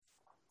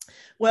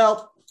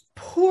Well,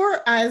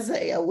 poor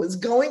Isaiah was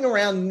going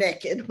around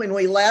naked when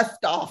we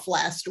left off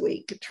last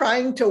week,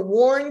 trying to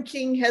warn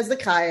King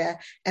Hezekiah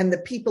and the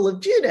people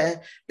of Judah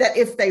that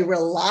if they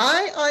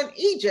rely on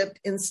Egypt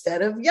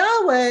instead of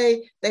Yahweh,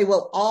 they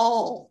will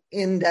all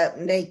end up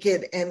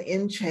naked and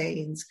in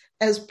chains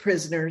as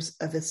prisoners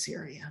of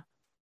Assyria.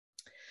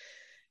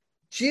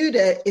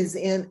 Judah is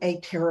in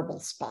a terrible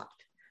spot.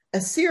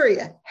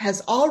 Assyria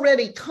has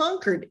already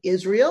conquered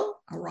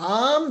Israel,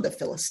 Aram, the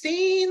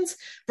Philistines,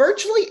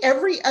 virtually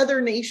every other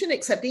nation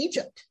except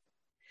Egypt.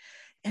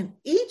 And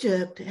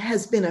Egypt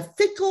has been a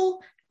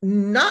fickle,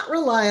 not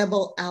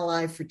reliable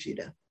ally for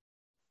Judah.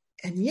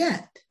 And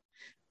yet,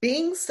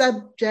 being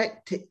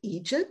subject to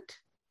Egypt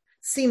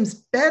seems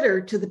better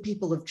to the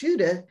people of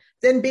Judah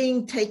than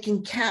being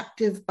taken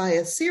captive by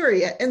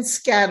Assyria and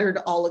scattered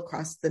all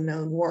across the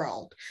known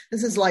world.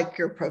 This is like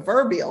your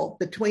proverbial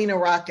between a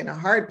rock and a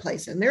hard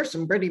place, and there's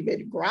some pretty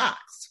big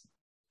rocks.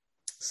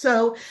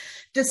 So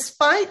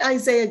despite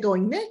Isaiah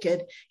going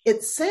naked,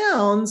 it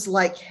sounds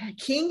like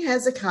King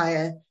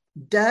Hezekiah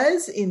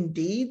does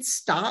indeed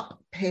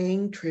stop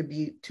paying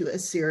tribute to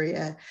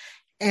Assyria,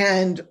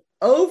 and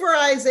over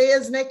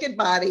Isaiah's naked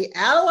body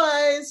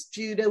allies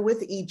Judah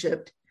with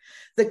Egypt.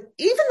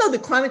 Even though the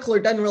chronicler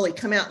doesn't really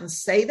come out and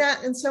say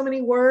that in so many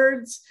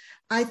words,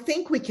 I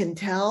think we can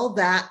tell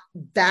that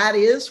that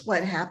is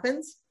what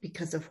happens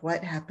because of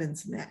what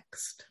happens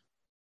next.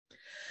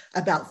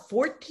 About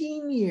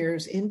 14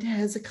 years into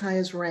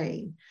Hezekiah's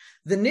reign,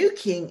 the new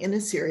king in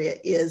Assyria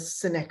is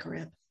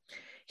Sennacherib.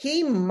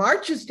 He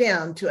marches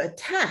down to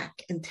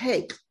attack and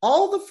take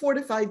all the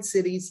fortified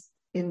cities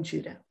in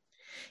Judah.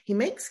 He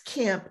makes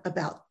camp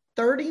about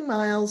 30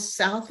 miles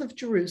south of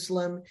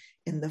Jerusalem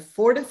in the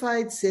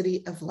fortified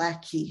city of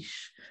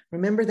Lachish.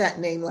 Remember that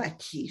name,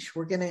 Lachish.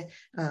 We're going to,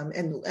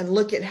 and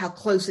look at how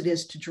close it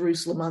is to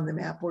Jerusalem on the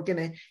map. We're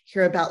going to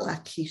hear about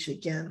Lachish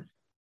again.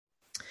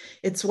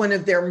 It's one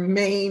of their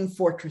main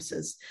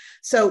fortresses.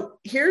 So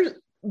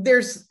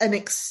there's an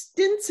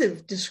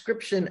extensive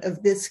description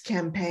of this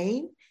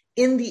campaign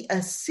in the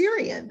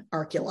Assyrian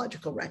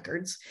archaeological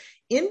records,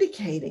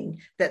 indicating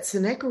that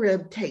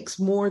Sennacherib takes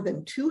more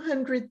than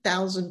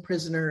 200,000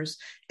 prisoners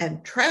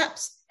and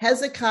traps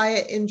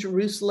Hezekiah in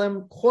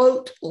Jerusalem,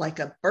 quote, like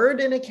a bird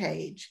in a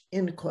cage,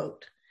 end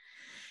quote.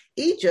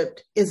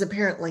 Egypt is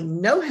apparently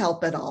no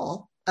help at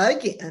all,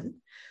 again,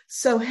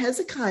 so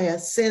Hezekiah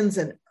sends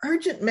an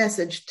urgent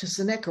message to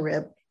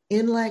Sennacherib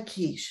in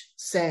Lachish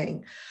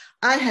saying,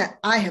 I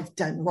have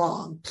done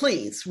wrong.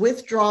 Please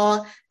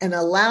withdraw and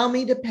allow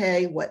me to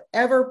pay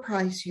whatever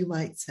price you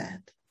might set.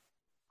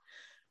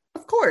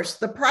 Of course,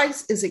 the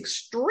price is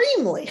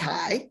extremely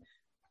high,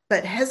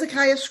 but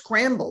Hezekiah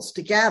scrambles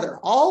to gather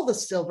all the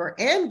silver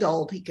and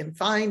gold he can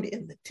find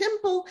in the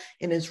temple,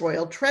 in his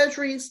royal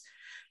treasuries.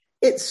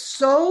 It's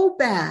so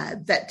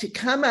bad that to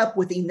come up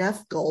with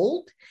enough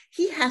gold,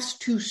 he has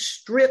to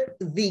strip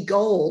the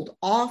gold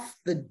off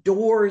the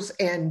doors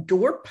and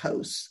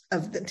doorposts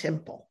of the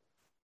temple.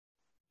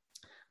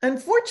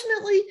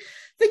 Unfortunately,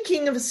 the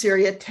king of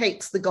Assyria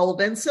takes the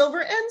gold and silver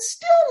and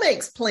still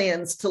makes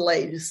plans to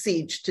lay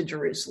siege to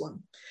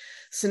Jerusalem.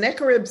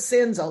 Sennacherib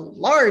sends a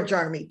large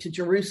army to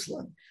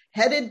Jerusalem,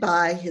 headed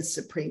by his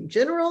supreme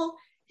general,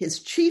 his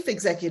chief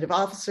executive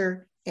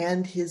officer,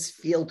 and his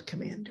field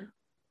commander.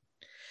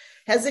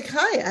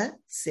 Hezekiah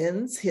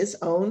sends his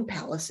own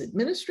palace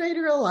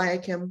administrator,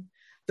 Eliakim,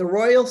 the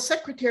royal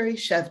secretary,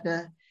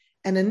 Shebna,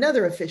 and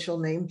another official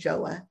named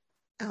Joah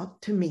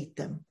out to meet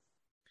them.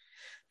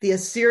 The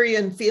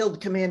Assyrian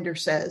field commander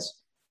says,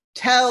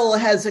 "Tell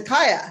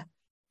Hezekiah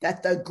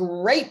that the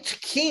great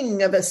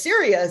king of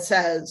Assyria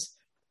says,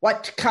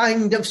 'What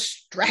kind of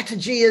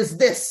strategy is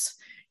this?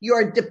 You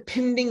are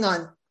depending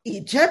on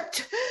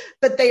Egypt,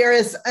 but they are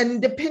as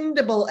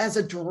undependable as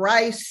a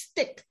dry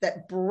stick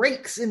that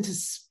breaks into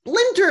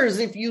splinters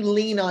if you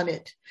lean on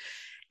it.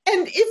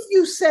 And if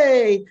you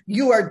say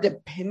you are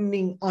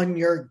depending on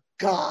your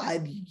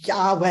God,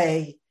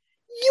 Yahweh,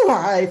 you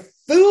are a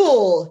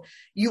fool.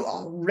 You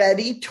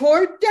already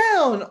tore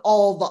down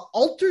all the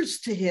altars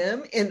to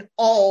him in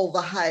all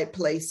the high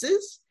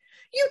places.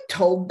 You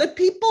told the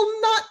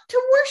people not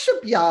to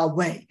worship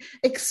Yahweh,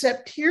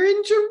 except here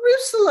in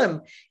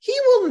Jerusalem. He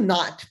will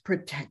not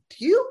protect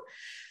you.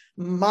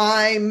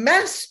 My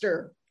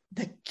master,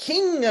 the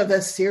king of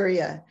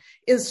Assyria,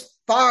 is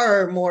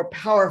far more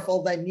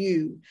powerful than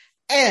you.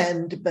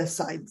 And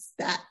besides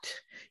that,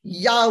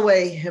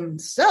 Yahweh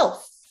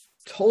himself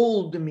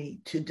told me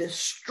to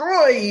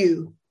destroy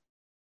you."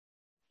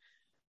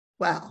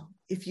 Well,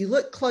 if you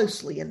look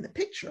closely in the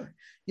picture,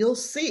 you'll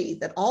see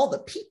that all the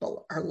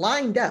people are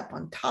lined up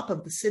on top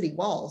of the city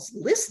walls,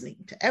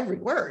 listening to every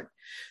word.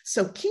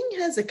 So King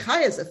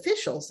Hezekiah's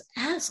officials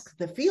ask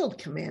the field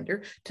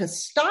commander to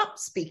stop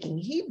speaking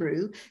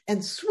Hebrew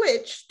and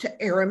switch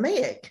to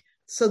Aramaic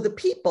so the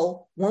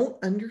people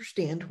won't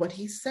understand what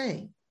he's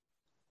saying.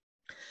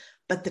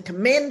 But the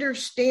commander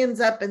stands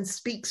up and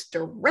speaks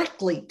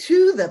directly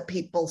to the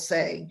people,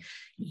 saying,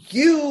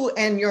 "You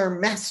and your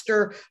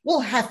master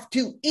will have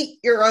to eat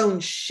your own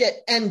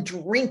shit and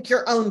drink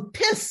your own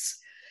piss.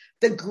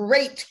 The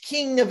great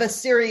king of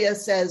Assyria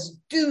says,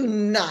 do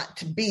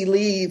not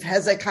believe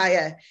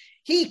Hezekiah.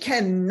 He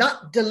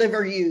cannot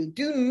deliver you.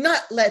 Do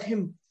not let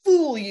him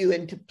fool you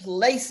into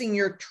placing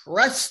your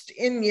trust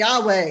in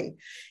Yahweh.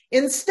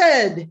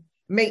 Instead,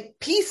 make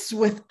peace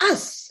with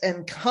us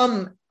and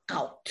come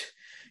out.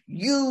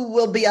 You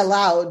will be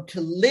allowed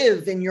to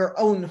live in your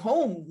own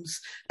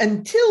homes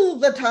until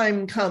the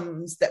time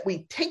comes that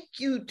we take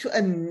you to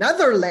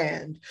another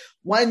land,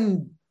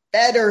 one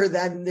better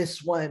than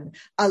this one,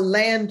 a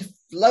land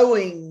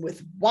flowing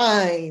with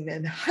wine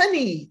and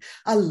honey,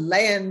 a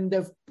land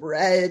of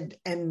bread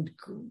and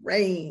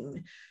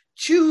grain.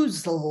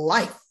 Choose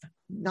life,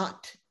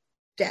 not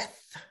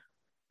death.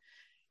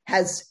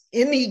 Has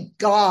any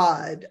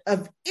god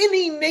of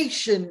any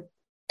nation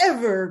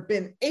ever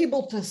been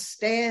able to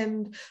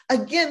stand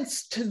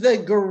against the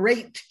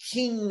great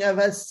king of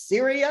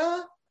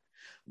Assyria?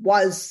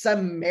 Was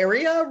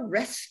Samaria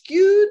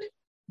rescued?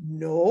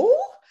 No.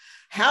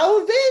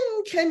 How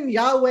then can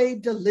Yahweh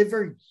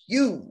deliver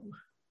you?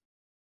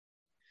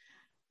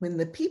 When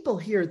the people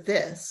hear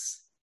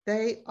this,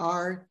 they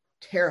are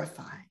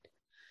terrified.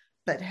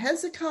 But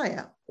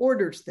Hezekiah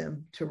orders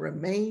them to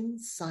remain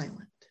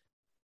silent.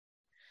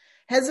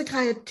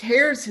 Hezekiah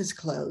tears his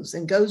clothes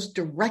and goes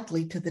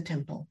directly to the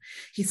temple.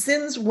 He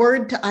sends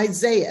word to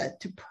Isaiah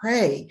to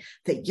pray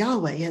that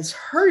Yahweh has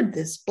heard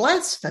this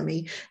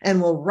blasphemy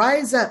and will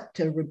rise up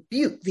to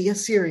rebuke the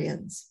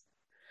Assyrians.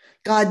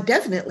 God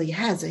definitely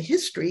has a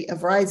history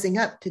of rising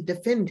up to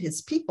defend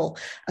his people,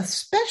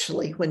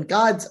 especially when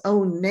God's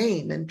own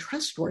name and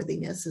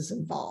trustworthiness is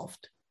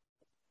involved.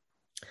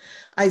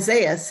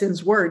 Isaiah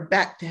sends word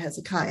back to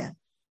Hezekiah.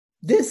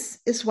 This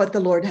is what the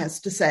Lord has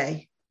to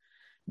say.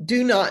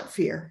 Do not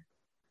fear.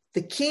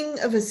 The king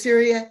of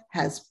Assyria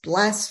has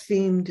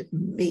blasphemed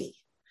me.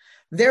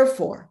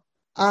 Therefore,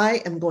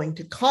 I am going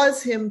to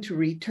cause him to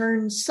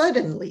return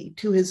suddenly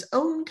to his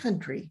own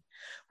country,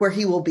 where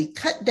he will be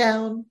cut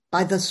down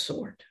by the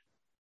sword.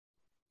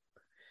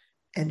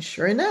 And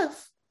sure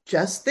enough,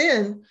 just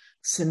then,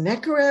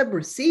 Sennacherib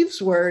receives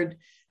word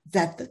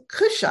that the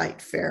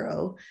Cushite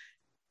pharaoh,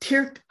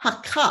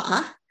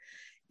 Tirhakah,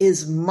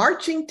 is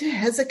marching to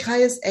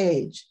Hezekiah's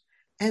aid.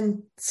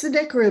 And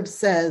Sennacherib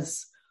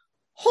says,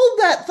 hold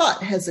that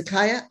thought,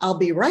 Hezekiah, I'll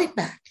be right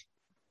back.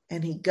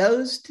 And he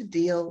goes to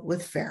deal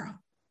with Pharaoh.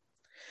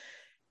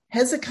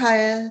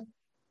 Hezekiah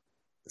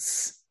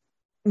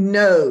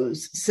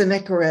knows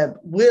Sennacherib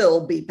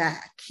will be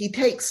back. He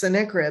takes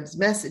Sennacherib's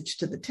message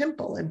to the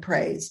temple and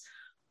prays,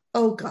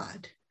 "O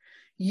God,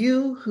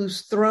 you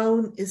whose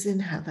throne is in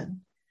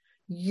heaven,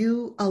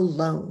 you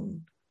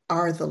alone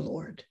are the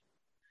Lord.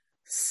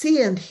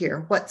 See and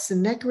hear what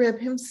Sennacherib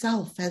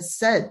himself has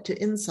said to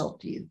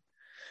insult you.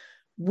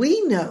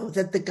 We know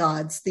that the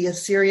gods the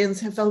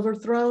Assyrians have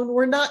overthrown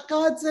were not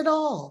gods at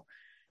all.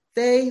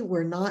 They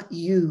were not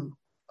you,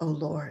 O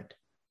Lord.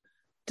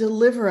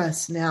 Deliver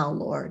us now,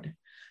 Lord,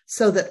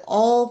 so that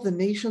all the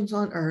nations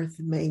on earth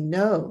may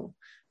know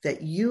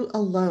that you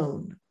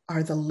alone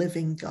are the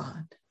living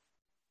God."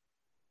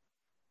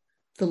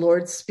 The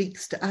Lord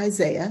speaks to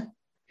Isaiah,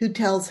 who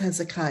tells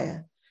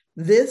Hezekiah,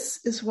 "This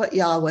is what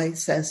Yahweh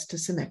says to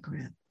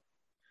Sennacherib.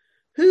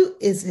 Who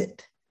is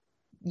it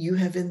you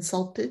have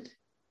insulted?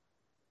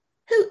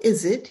 Who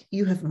is it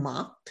you have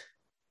mocked?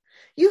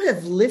 You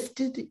have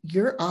lifted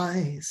your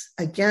eyes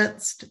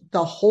against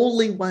the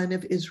Holy One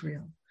of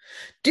Israel.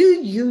 Do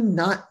you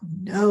not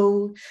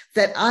know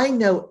that I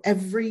know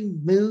every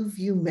move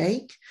you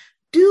make?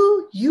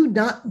 Do you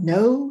not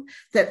know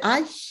that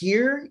I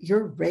hear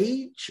your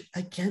rage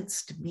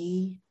against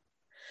me?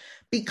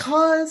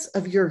 Because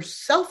of your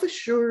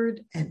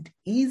self-assured and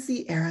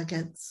easy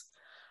arrogance,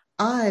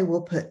 I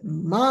will put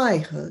my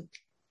hook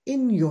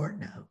in your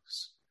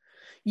nose.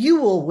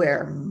 You will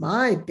wear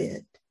my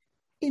bit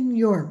in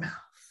your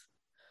mouth.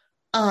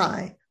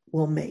 I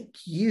will make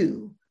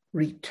you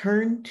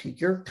return to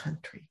your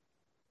country."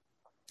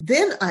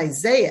 Then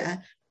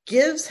Isaiah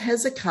gives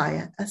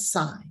Hezekiah a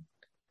sign.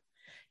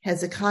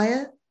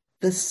 Hezekiah,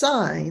 the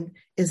sign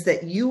is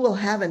that you will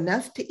have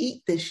enough to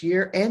eat this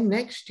year and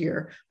next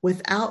year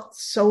without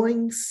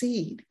sowing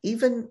seed,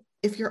 even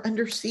if you're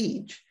under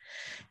siege.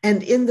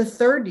 And in the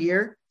third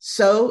year,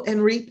 sow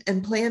and reap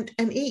and plant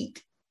and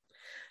eat.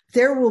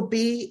 There will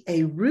be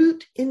a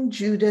root in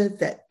Judah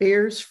that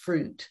bears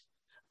fruit.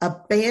 A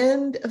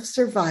band of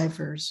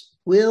survivors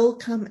will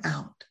come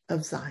out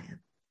of Zion.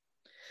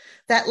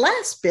 That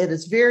last bit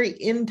is very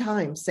end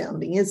time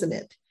sounding, isn't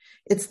it?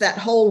 It's that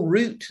whole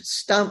root,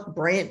 stump,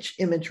 branch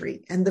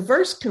imagery. And the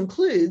verse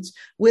concludes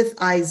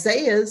with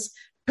Isaiah's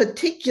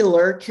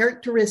particular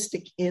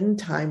characteristic end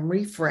time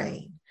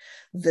refrain.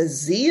 The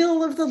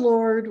zeal of the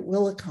Lord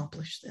will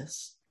accomplish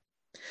this.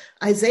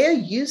 Isaiah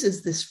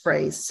uses this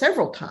phrase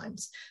several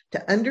times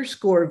to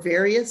underscore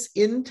various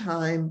end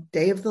time,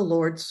 day of the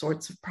Lord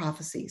sorts of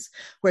prophecies,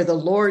 where the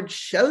Lord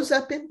shows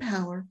up in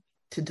power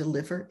to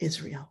deliver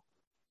Israel.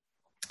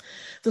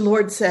 The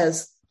Lord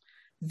says,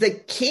 The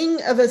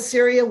king of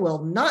Assyria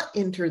will not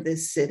enter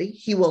this city.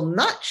 He will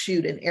not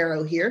shoot an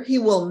arrow here. He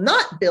will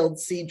not build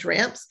siege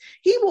ramps.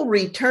 He will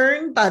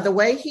return by the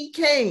way he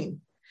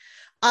came.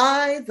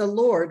 I, the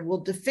Lord,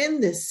 will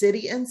defend this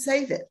city and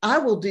save it. I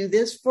will do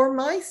this for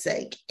my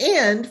sake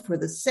and for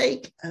the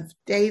sake of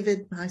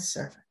David, my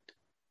servant.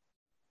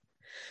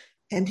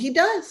 And he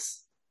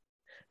does.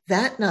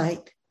 That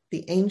night,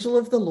 the angel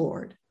of the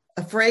Lord,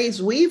 a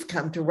phrase we've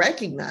come to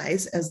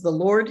recognize as the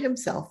Lord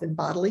himself in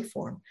bodily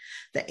form,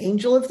 the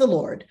angel of the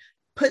Lord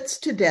puts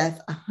to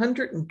death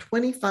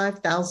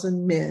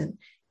 125,000 men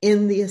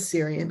in the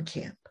Assyrian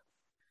camp.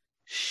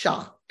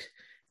 Shocked,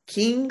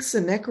 King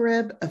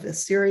Sennacherib of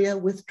Assyria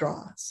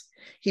withdraws.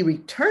 He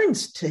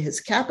returns to his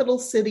capital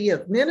city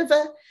of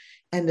Nineveh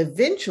and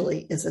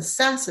eventually is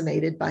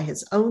assassinated by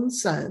his own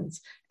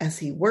sons as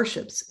he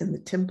worships in the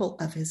temple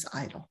of his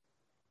idol.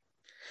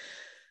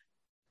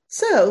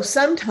 So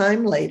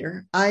sometime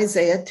later,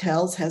 Isaiah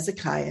tells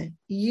Hezekiah,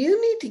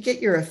 you need to get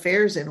your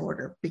affairs in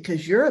order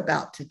because you're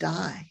about to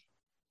die.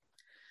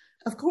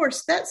 Of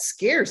course, that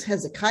scares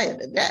Hezekiah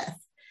to death,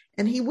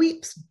 and he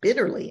weeps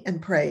bitterly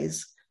and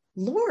prays,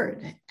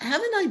 Lord,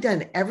 haven't I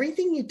done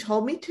everything you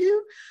told me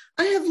to?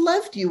 I have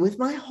loved you with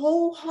my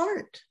whole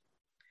heart.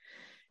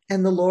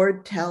 And the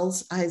Lord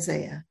tells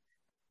Isaiah,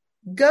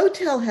 go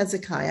tell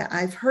Hezekiah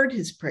I've heard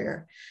his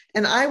prayer,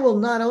 and I will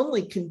not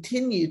only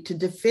continue to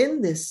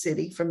defend this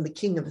city from the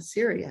king of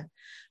Assyria,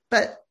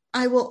 but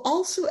I will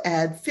also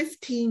add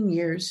 15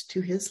 years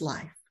to his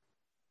life.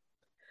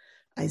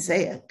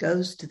 Isaiah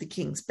goes to the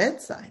king's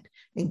bedside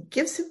and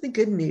gives him the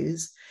good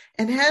news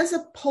and has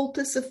a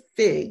poultice of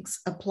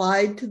figs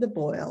applied to the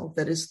boil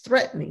that is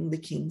threatening the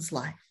king's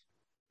life.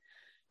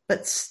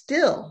 But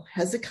still,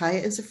 Hezekiah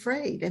is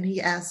afraid, and he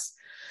asks,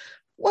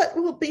 what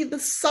will be the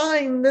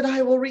sign that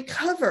I will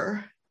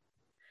recover?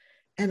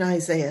 And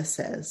Isaiah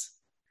says,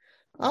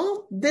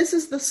 oh, this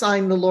is the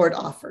sign the Lord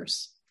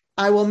offers.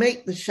 I will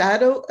make the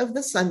shadow of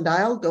the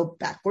sundial go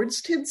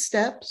backwards 10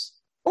 steps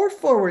or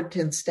forward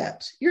 10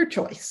 steps, your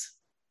choice.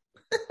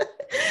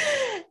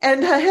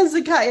 And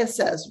Hezekiah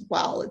says,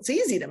 well, it's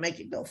easy to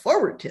make it go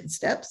forward 10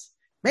 steps.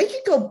 Make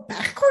it go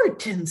backward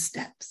 10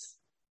 steps.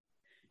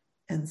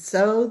 And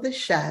so the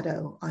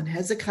shadow on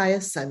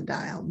Hezekiah's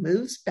sundial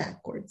moves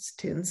backwards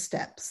 10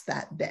 steps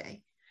that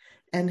day.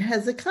 And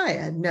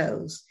Hezekiah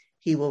knows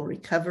he will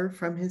recover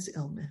from his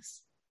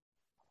illness.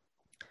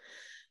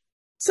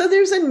 So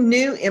there's a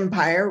new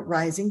empire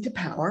rising to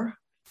power.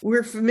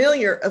 We're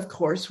familiar, of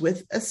course,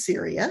 with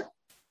Assyria.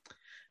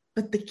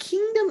 But the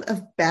kingdom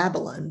of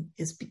Babylon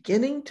is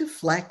beginning to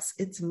flex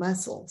its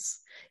muscles.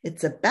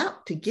 It's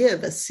about to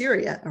give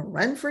Assyria a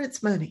run for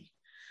its money.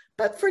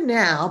 But for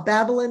now,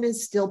 Babylon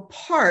is still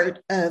part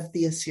of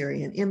the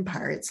Assyrian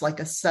Empire. It's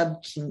like a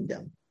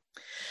sub-kingdom.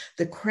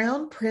 The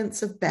crown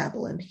prince of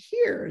Babylon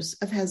hears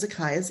of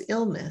Hezekiah's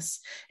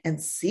illness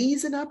and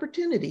sees an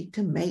opportunity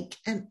to make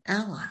an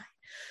ally.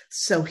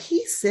 So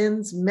he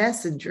sends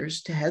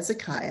messengers to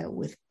Hezekiah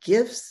with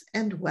gifts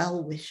and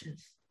well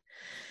wishes.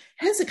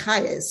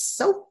 Hezekiah is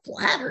so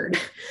flattered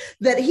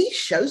that he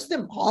shows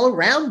them all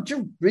around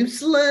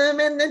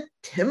Jerusalem and the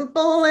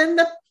temple and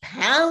the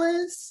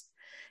palace.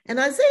 And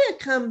Isaiah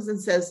comes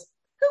and says,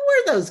 who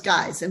were those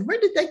guys and where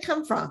did they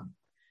come from?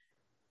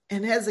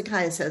 And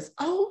Hezekiah says,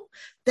 oh,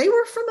 they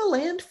were from a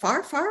land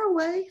far, far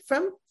away,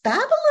 from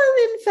Babylon,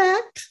 in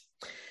fact.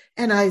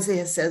 And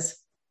Isaiah says,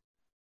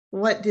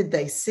 what did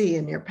they see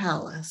in your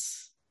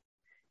palace?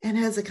 And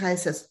Hezekiah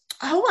says,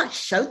 oh, I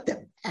showed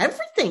them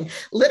everything,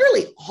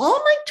 literally all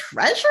my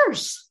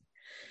treasures.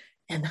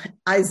 And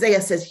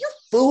Isaiah says, you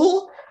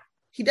fool.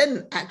 He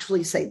doesn't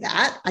actually say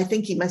that. I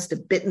think he must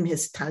have bitten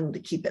his tongue to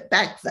keep it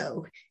back,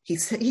 though.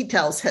 He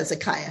tells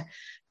Hezekiah,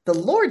 the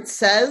Lord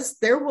says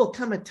there will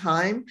come a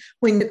time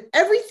when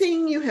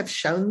everything you have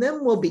shown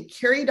them will be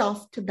carried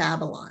off to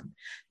Babylon.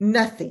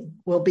 Nothing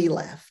will be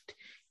left.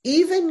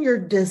 Even your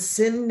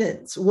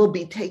descendants will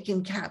be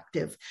taken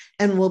captive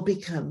and will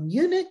become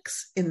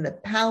eunuchs in the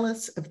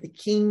palace of the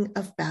king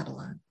of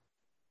Babylon.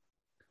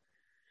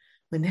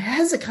 When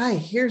Hezekiah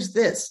hears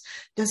this,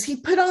 does he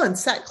put on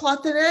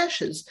sackcloth and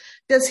ashes?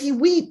 Does he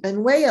weep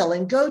and wail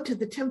and go to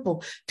the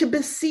temple to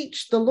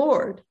beseech the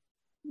Lord?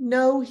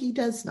 No, he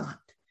does not.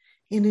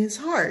 In his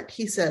heart,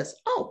 he says,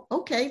 oh,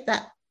 okay,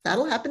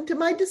 that'll happen to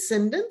my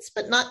descendants,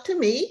 but not to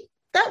me.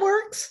 That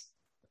works.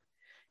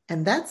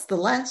 And that's the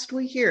last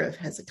we hear of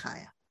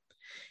Hezekiah.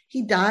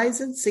 He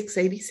dies in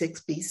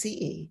 686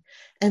 BCE,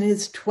 and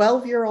his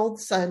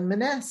 12-year-old son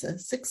Manasseh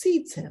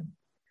succeeds him.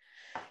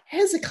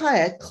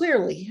 Hezekiah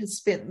clearly has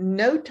spent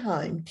no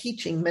time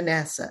teaching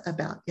Manasseh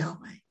about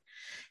Yahweh.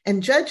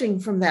 And judging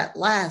from that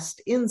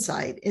last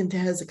insight into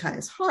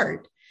Hezekiah's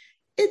heart,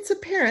 it's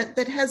apparent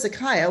that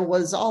Hezekiah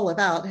was all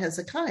about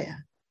Hezekiah.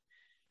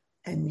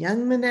 And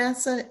young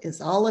Manasseh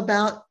is all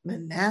about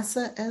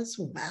Manasseh as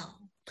well.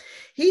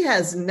 He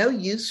has no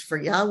use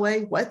for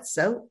Yahweh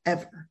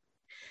whatsoever.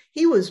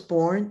 He was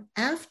born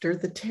after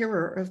the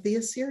terror of the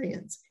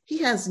Assyrians. He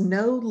has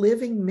no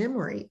living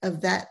memory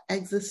of that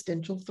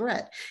existential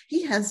threat.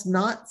 He has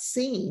not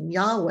seen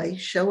Yahweh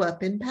show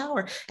up in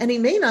power, and he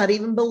may not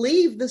even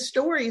believe the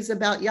stories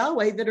about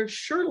Yahweh that are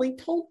surely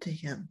told to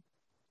him.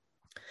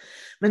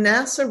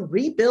 Manasseh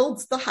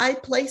rebuilds the high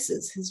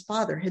places his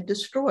father had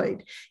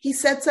destroyed. He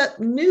sets up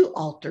new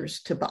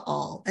altars to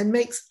Baal and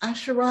makes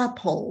Asherah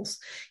poles.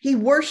 He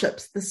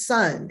worships the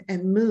sun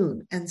and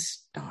moon and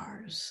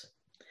stars.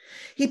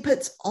 He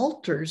puts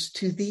altars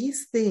to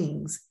these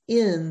things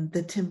in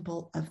the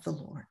temple of the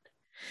Lord.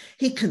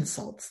 He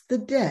consults the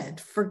dead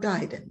for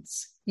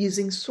guidance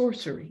using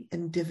sorcery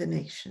and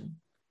divination.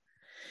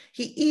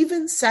 He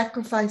even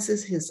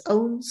sacrifices his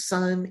own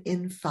son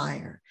in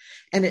fire.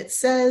 And it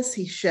says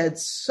he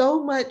sheds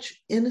so much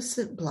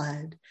innocent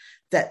blood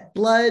that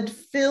blood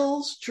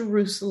fills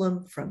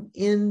Jerusalem from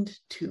end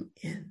to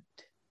end.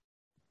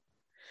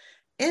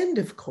 And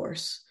of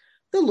course,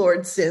 the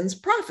Lord sends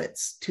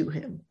prophets to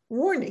him,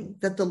 warning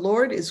that the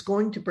Lord is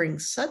going to bring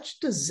such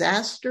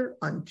disaster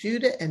on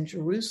Judah and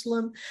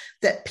Jerusalem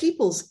that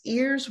people's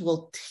ears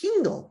will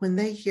tingle when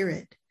they hear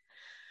it.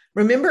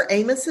 Remember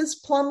Amos's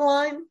plumb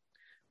line?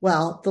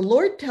 Well, the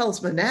Lord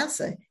tells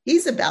Manasseh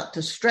he's about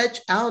to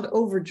stretch out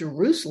over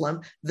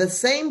Jerusalem the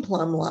same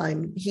plumb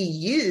line he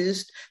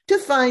used to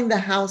find the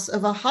house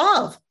of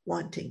Ahav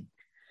wanting.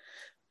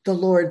 The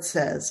Lord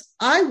says,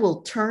 I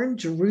will turn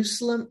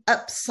Jerusalem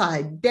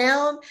upside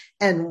down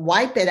and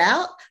wipe it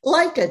out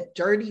like a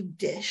dirty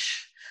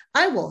dish.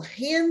 I will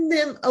hand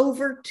them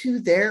over to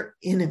their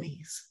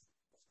enemies.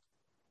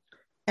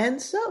 And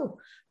so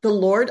the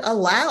Lord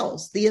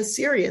allows the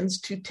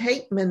Assyrians to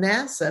take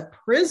Manasseh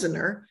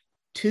prisoner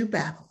to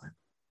Babylon.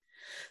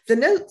 The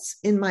notes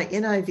in my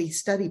NIV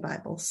study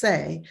Bible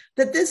say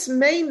that this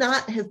may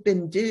not have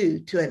been due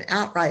to an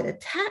outright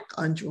attack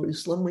on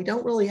Jerusalem. We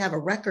don't really have a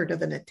record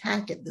of an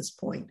attack at this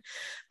point,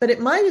 but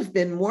it might have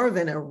been more of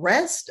an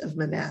arrest of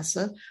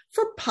Manasseh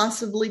for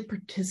possibly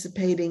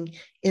participating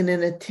in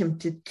an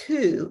attempted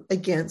coup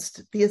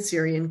against the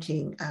Assyrian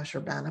king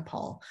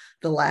Ashurbanipal,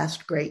 the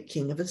last great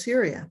king of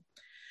Assyria.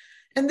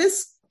 And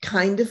this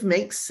kind of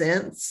makes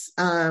sense.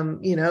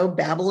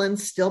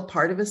 Babylon's still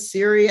part of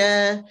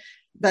Assyria,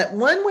 but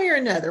one way or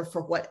another,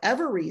 for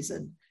whatever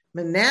reason,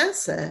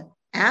 Manasseh,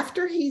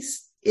 after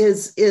he's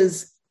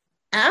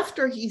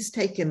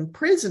taken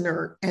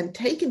prisoner and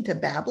taken to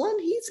Babylon,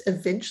 he's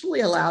eventually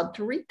allowed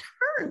to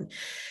return.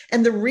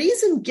 And the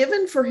reason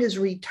given for his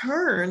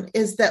return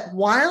is that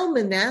while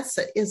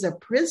Manasseh is a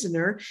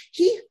prisoner,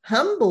 he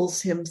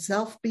humbles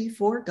himself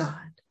before God.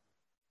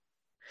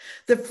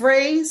 The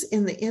phrase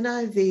in the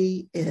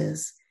NIV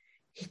is,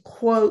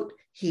 quote,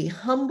 he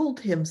humbled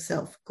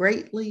himself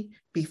greatly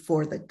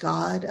before the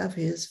God of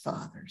his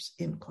fathers,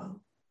 end quote.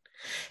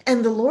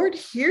 And the Lord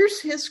hears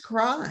his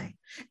cry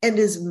and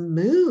is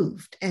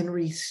moved and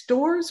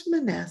restores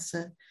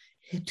Manasseh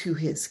to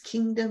his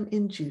kingdom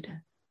in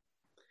Judah.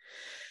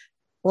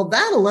 Well,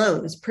 that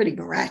alone is pretty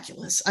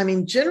miraculous. I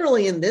mean,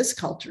 generally in this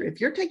culture, if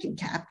you're taken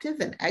captive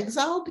and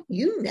exiled,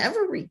 you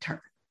never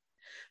return.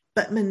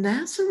 But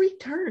Manasseh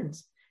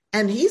returns.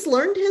 And he's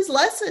learned his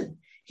lesson.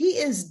 He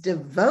is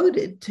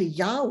devoted to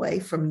Yahweh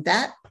from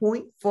that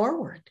point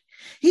forward.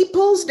 He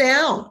pulls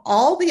down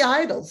all the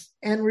idols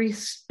and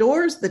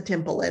restores the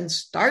temple and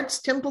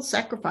starts temple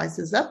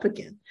sacrifices up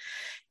again.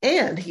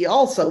 And he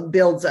also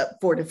builds up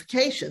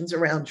fortifications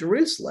around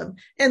Jerusalem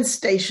and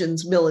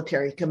stations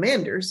military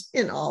commanders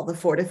in all the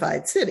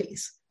fortified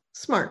cities.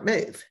 Smart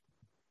move.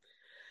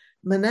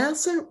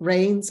 Manasseh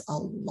reigns a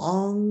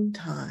long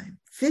time,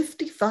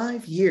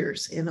 55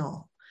 years in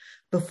all,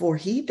 before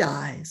he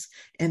dies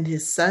and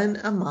his son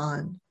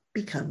Amon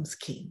becomes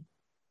king.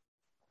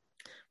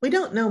 We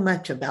don't know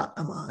much about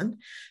Amon,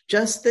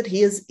 just that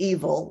he is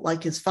evil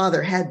like his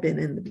father had been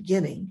in the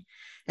beginning,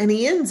 and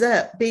he ends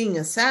up being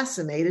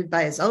assassinated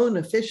by his own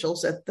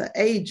officials at the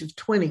age of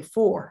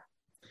 24.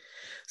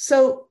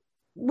 So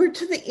we're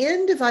to the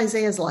end of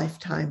Isaiah's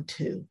lifetime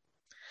too.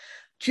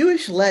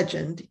 Jewish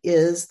legend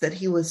is that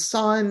he was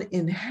sawn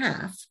in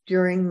half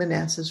during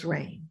Manasseh's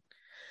reign.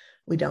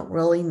 We don't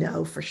really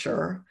know for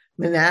sure.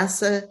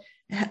 Manasseh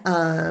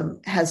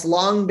has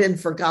long been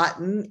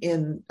forgotten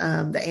in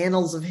the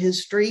annals of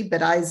history,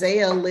 but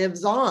Isaiah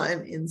lives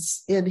on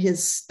in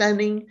his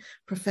stunning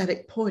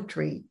prophetic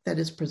poetry that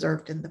is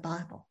preserved in the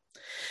Bible.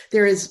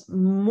 There is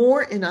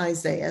more in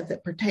Isaiah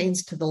that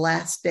pertains to the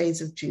last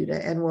days of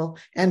Judah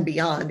and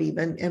beyond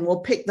even, and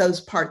we'll pick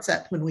those parts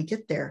up when we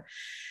get there.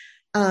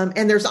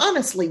 And there's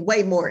honestly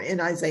way more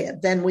in Isaiah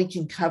than we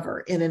can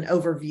cover in an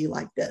overview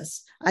like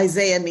this.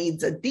 Isaiah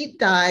needs a deep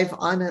dive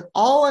on it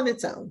all on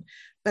its own,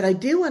 but I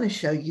do want to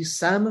show you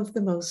some of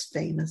the most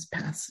famous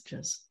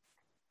passages.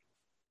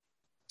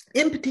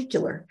 In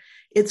particular,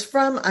 it's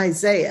from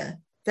Isaiah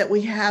that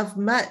we have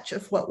much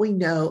of what we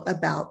know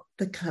about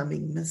the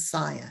coming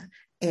Messiah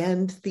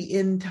and the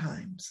end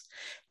times.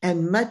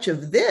 And much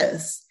of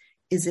this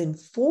is in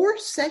 4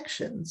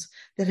 sections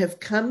that have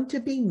come to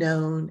be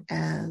known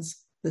as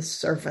the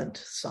servant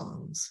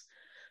songs.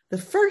 The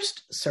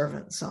first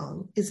servant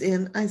song is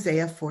in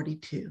Isaiah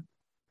 42.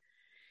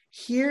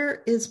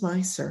 Here is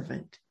my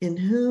servant, in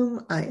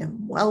whom I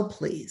am well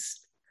pleased.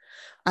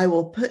 I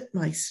will put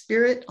my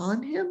spirit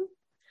on him,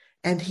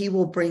 and he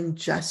will bring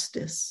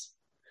justice.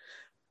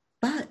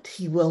 But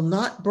he will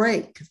not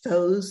break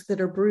those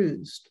that are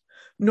bruised,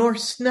 nor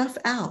snuff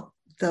out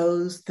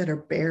those that are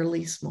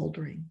barely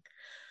smoldering.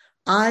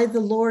 I,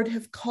 the Lord,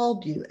 have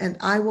called you, and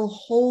I will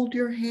hold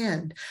your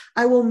hand.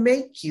 I will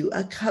make you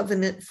a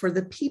covenant for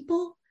the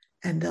people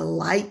and a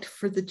light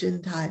for the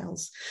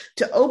Gentiles,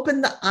 to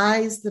open the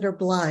eyes that are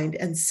blind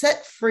and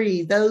set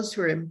free those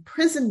who are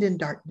imprisoned in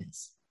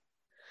darkness.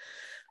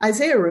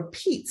 Isaiah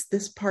repeats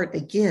this part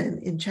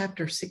again in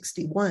chapter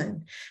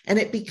 61, and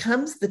it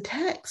becomes the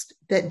text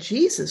that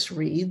Jesus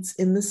reads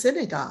in the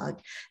synagogue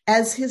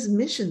as his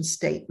mission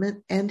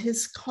statement and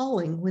his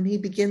calling when he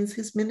begins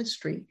his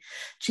ministry.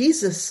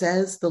 Jesus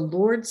says the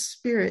Lord's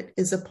Spirit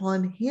is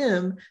upon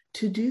him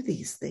to do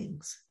these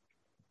things.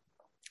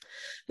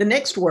 The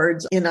next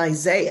words in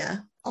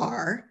Isaiah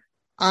are,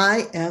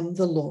 I am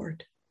the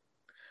Lord.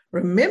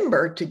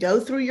 Remember to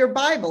go through your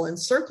Bible and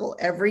circle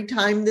every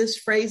time this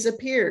phrase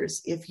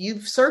appears. If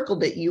you've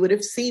circled it, you would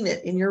have seen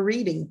it in your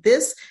reading.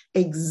 This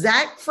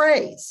exact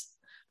phrase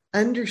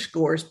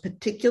underscores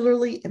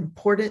particularly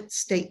important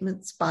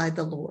statements by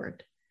the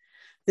Lord.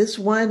 This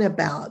one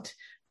about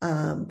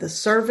the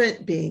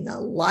servant being a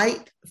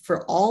light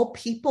for all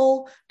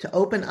people, to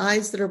open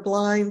eyes that are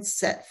blind,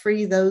 set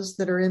free those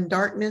that are in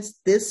darkness.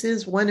 This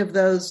is one of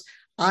those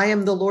I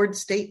am the Lord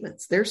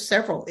statements. There's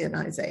several in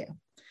Isaiah.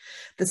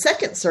 The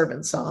second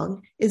servant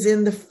song is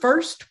in the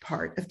first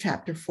part of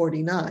chapter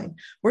 49.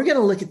 We're going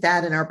to look at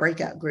that in our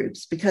breakout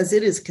groups because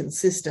it is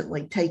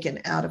consistently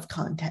taken out of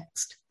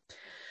context.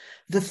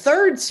 The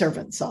third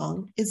servant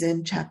song is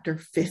in chapter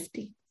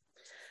 50.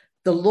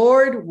 The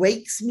Lord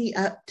wakes me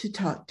up to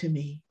talk to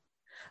me.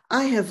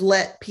 I have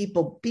let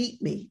people beat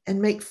me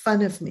and make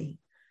fun of me.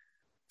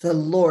 The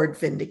Lord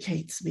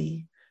vindicates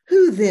me.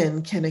 Who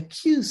then can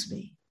accuse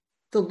me?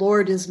 The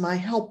Lord is my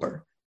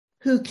helper.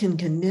 Who can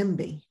condemn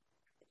me?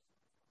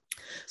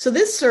 So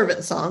this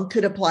servant song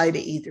could apply to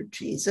either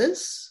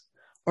Jesus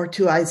or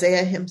to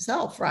Isaiah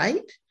himself,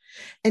 right?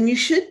 And you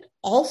should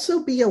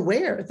also be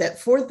aware that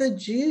for the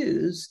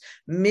Jews,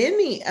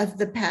 many of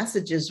the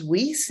passages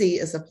we see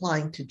as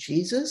applying to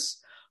Jesus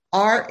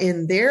are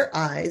in their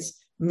eyes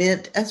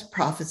meant as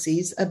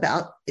prophecies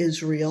about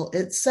Israel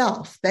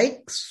itself.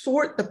 They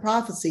sort the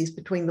prophecies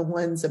between the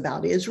ones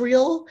about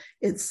Israel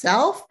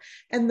itself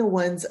and the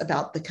ones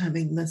about the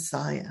coming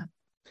Messiah.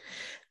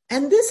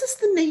 And this is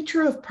the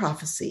nature of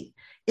prophecy.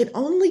 It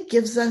only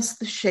gives us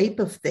the shape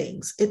of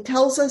things. It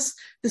tells us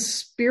the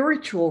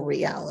spiritual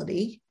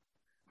reality,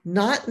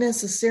 not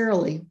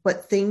necessarily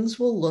what things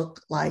will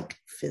look like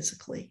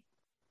physically.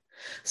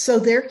 So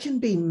there can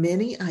be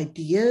many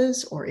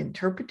ideas or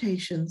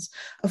interpretations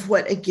of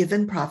what a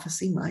given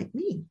prophecy might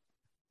mean.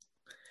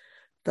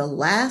 The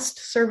last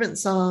servant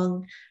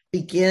song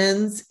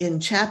begins in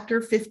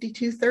chapter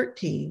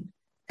 52:13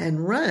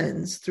 and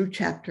runs through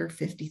chapter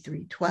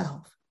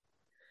 53:12.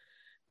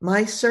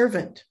 My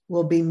servant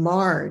will be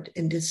marred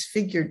and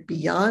disfigured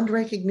beyond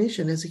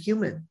recognition as a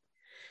human,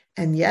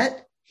 and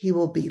yet he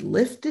will be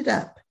lifted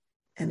up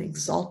and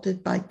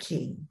exalted by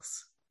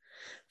kings.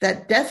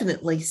 That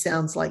definitely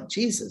sounds like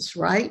Jesus,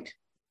 right?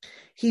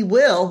 He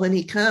will, when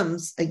he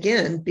comes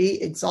again,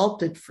 be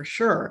exalted for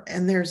sure.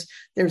 And there's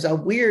a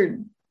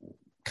weird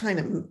kind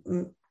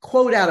of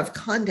quote out of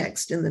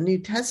context in the New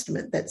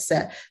Testament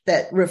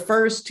that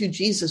refers to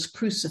Jesus'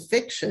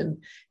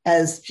 crucifixion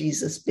as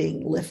Jesus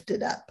being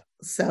lifted up.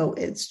 So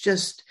it's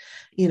just,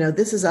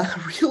 this is a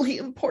really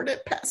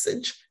important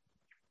passage.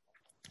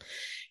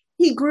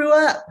 He grew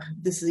up,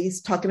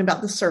 he's talking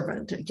about the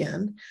servant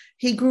again.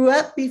 He grew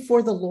up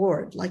before the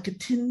Lord like a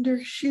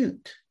tender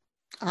shoot.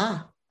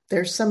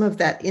 There's some of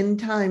that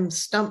end time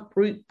stump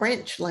root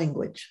branch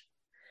language.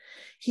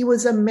 He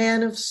was a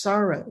man of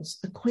sorrows,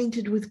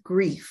 acquainted with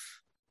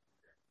grief,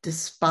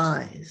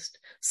 despised,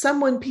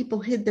 someone people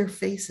hid their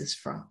faces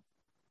from.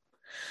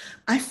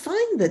 I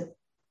find the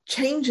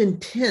change in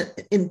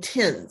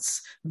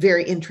tense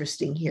very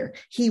interesting here.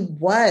 He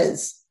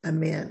was a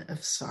man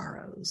of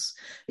sorrows.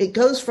 It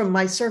goes from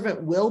my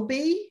servant will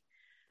be,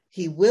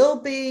 he grew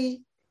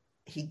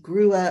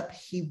up,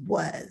 he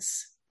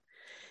was.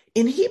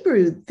 In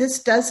Hebrew,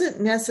 this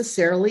doesn't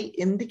necessarily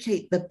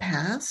indicate the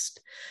past,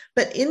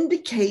 but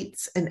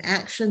indicates an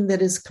action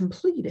that is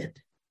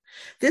completed.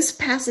 This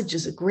passage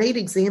is a great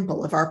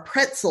example of our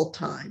pretzel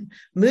time,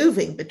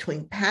 moving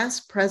between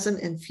past,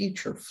 present, and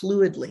future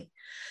fluidly.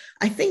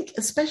 I think,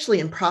 especially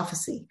in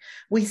prophecy,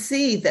 we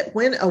see that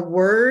when a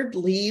word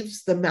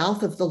leaves the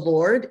mouth of the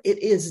Lord,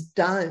 it is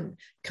done,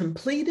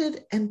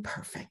 completed, and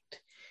perfect,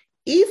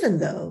 even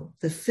though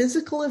the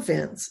physical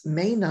events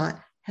may not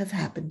have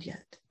happened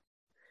yet.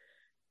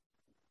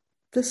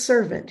 The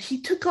servant, he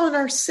took on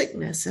our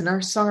sickness and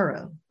our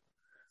sorrow.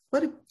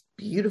 What a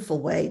beautiful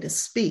way to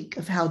speak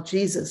of how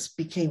Jesus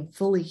became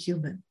fully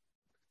human.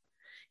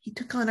 He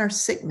took on our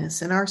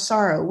sickness and our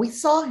sorrow. We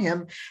saw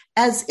him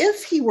as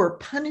if he were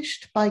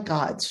punished by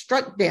God,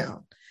 struck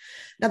down.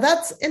 Now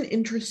that's an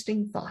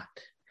interesting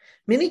thought.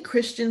 Many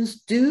Christians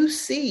do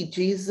see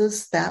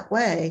Jesus that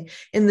way,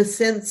 in the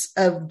sense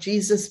of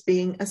Jesus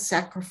being a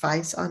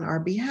sacrifice on our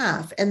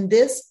behalf. And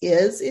this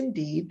is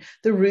indeed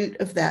the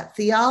root of that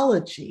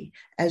theology,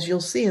 as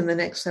you'll see in the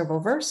next several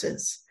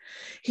verses.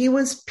 He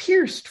was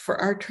pierced for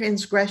our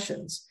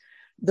transgressions.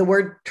 The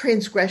word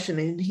transgression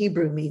in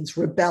Hebrew means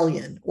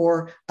rebellion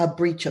or a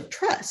breach of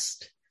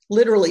trust,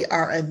 literally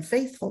our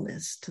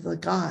unfaithfulness to the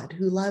God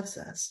who loves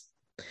us.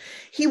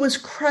 He was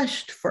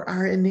crushed for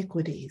our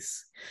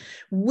iniquities.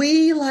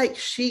 We, like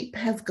sheep,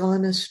 have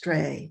gone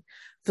astray.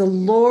 The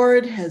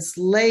Lord has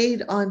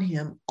laid on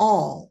him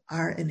all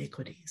our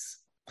iniquities.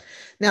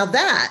 Now,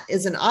 that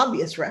is an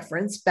obvious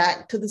reference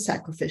back to the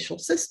sacrificial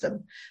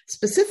system,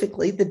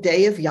 specifically the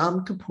day of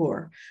Yom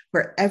Kippur,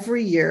 where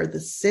every year the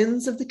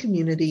sins of the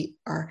community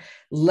are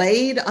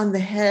laid on the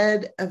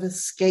head of a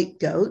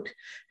scapegoat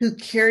who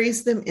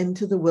carries them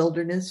into the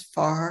wilderness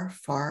far,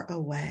 far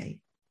away.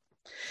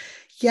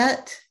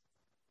 Yet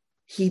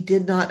he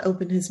did not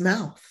open his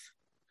mouth.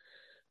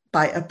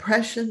 By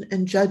oppression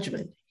and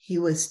judgment, he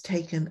was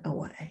taken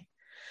away.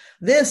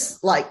 This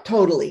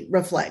totally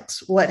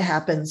reflects what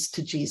happens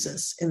to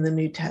Jesus in the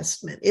New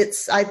Testament.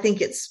 I think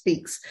it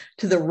speaks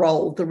to the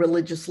role the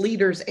religious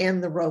leaders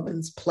and the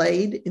Romans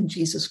played in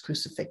Jesus'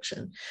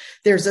 crucifixion.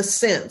 There's a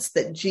sense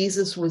that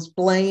Jesus was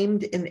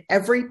blamed in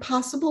every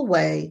possible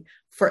way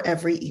for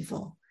every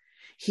evil.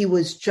 He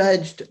was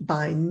judged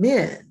by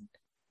men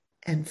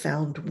and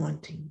found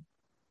wanting.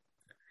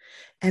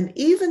 And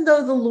even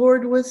though the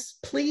Lord was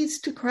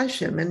pleased to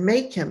crush him and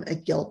make him a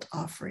guilt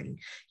offering,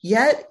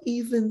 yet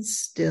even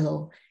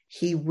still,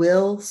 he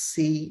will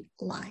see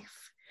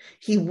life.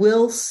 He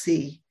will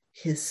see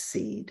his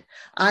seed.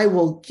 I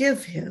will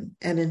give him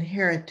an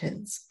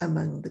inheritance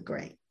among the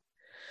great.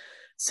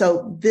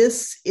 So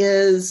this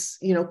is,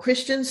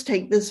 Christians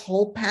take this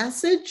whole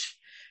passage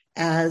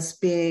as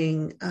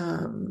being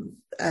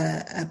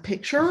a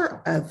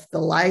picture of the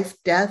life,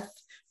 death,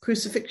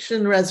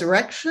 crucifixion,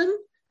 resurrection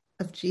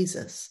of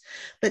Jesus.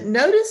 But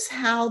notice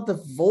how the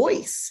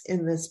voice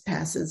in this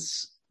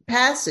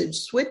passage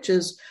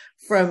switches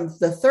from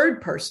the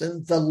third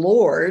person, the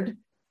Lord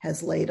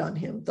has laid on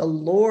him, the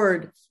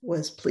Lord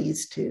was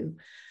pleased to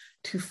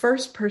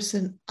first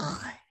person,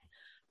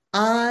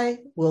 I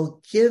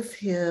will give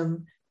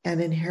him an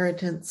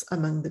inheritance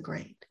among the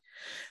great.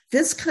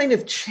 This kind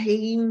of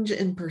change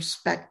in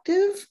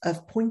perspective,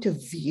 of point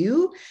of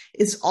view,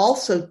 is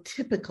also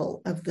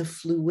typical of the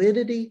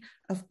fluidity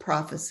of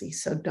prophecy.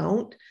 So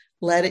don't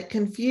let it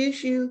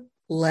confuse you.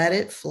 Let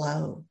it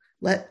flow.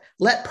 Let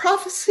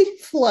prophecy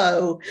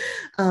flow.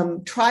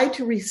 Try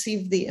to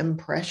receive the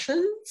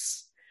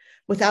impressions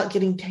without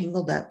getting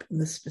tangled up in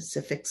the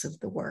specifics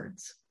of the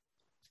words.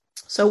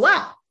 So,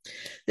 wow.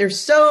 There's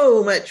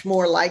so much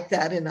more like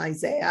that in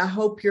Isaiah. I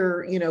hope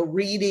you're,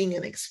 reading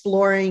and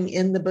exploring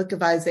in the book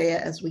of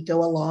Isaiah as we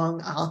go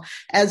along. I'll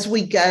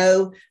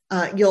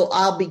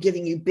be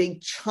giving you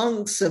big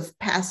chunks of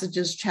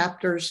passages,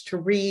 chapters to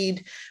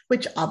read,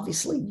 which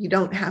obviously you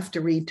don't have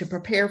to read to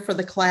prepare for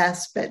the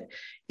class. But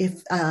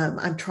if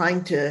I'm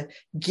trying to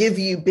give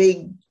you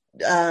big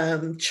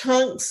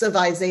chunks of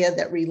Isaiah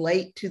that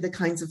relate to the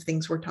kinds of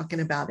things we're talking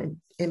about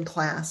in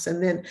class.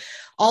 And then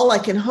all I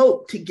can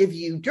hope to give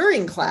you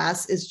during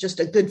class is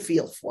just a good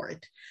feel for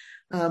it.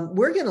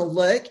 We're going to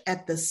look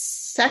at the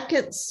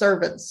second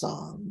servant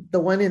song, the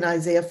one in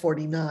Isaiah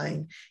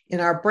 49, in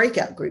our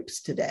breakout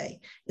groups today.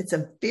 It's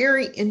a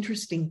very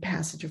interesting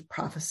passage of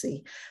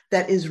prophecy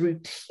that is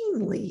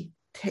routinely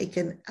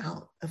taken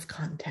out of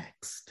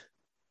context.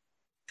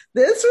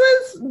 This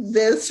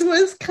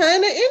was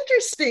kind of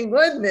interesting,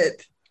 wasn't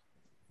it?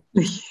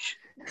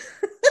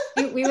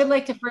 We would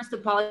like to first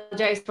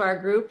apologize to our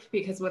group,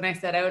 because when I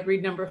said I would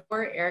read number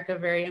 4, Erica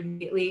very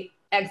immediately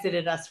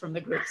exited us from the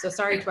group. So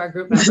sorry to our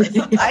group members.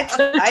 I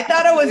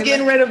thought I was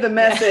getting rid of the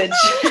message.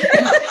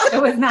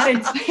 It was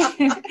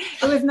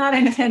not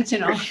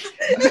intentional.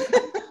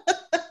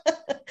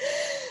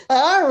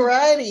 All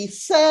righty.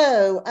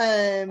 So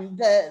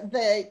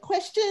the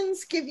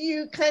questions give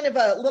you kind of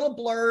a little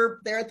blurb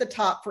there at the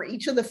top for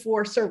each of the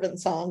 4 servant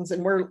songs,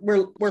 and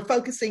we're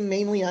focusing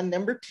mainly on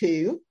number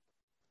 2.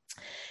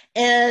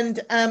 And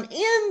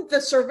in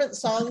the servant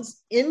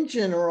songs in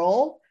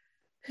general,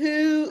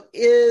 who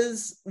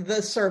is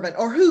the servant,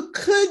 or who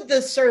could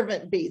the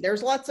servant be?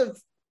 There's lots of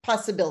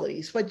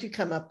possibilities. What'd you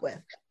come up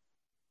with?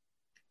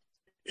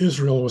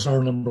 Israel was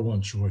our number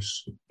 1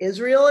 choice.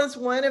 Israel is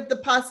one of the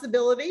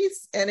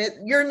possibilities, and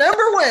you're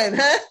number 1,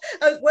 huh?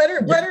 What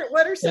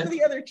are some of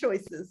the other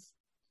choices?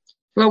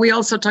 Well, we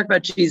also talk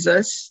about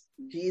Jesus.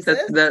 Jesus.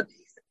 That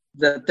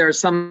there are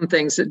some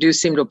things that do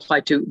seem to apply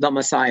to the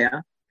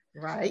Messiah.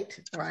 Right.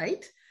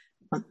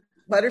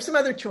 What are some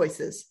other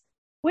choices?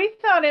 We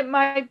thought it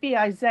might be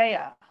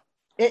Isaiah.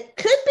 It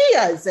could be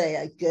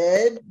Isaiah.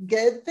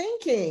 Good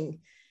thinking.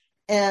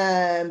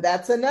 And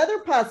that's another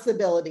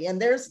possibility. And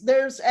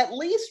there's at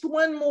least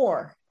one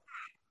more.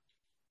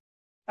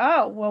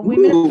 Oh, well, we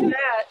mentioned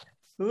that.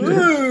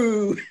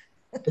 Ooh.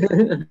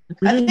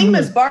 I think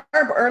Ms. Barb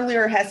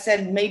earlier has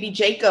said maybe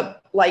Jacob,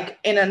 like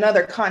in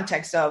another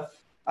context of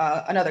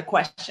another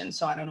question.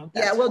 So I don't know if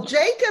that's yeah, well,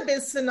 Jacob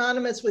is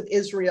synonymous with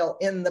Israel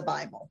in the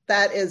Bible.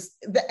 That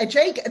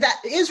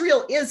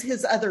Israel is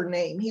his other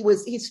name.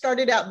 He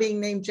started out being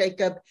named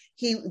Jacob.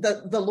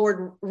 The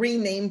Lord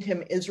renamed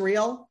him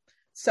Israel.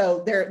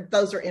 So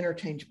those are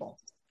interchangeable.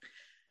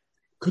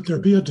 Could there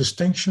be a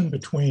distinction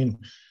between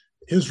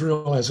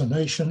Israel as a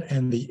nation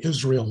and the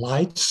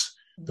Israelites?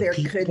 There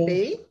could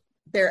be.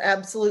 There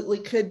absolutely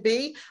could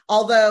be.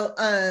 Although,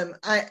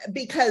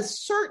 because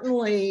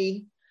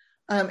certainly,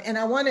 and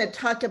I want to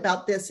talk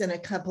about this in a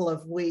couple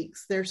of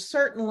weeks, there's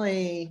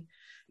certainly,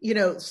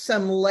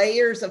 some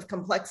layers of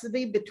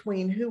complexity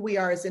between who we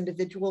are as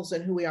individuals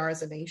and who we are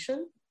as a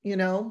nation,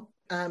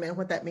 and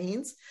what that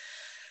means.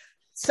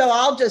 So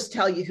I'll just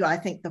tell you who I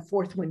think the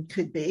fourth one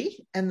could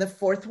be. And the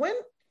fourth one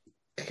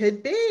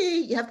could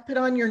be, you have to put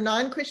on your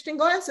non-Christian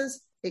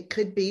glasses. It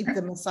could be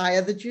the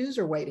Messiah the Jews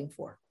are waiting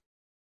for.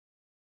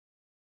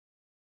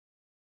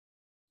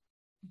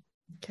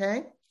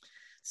 Okay.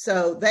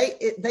 So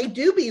they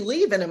do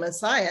believe in a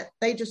Messiah.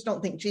 They just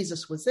don't think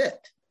Jesus was it.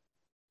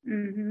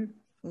 Mm-hmm.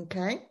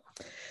 Okay.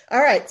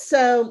 All right.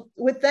 So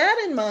with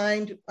that in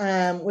mind,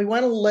 we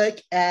want to look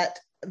at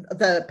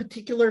the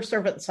particular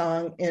servant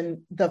song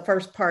in the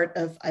first part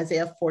of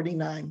Isaiah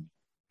 49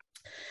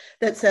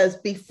 that says,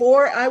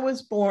 before I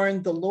was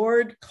born, the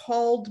Lord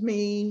called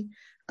me.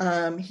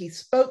 He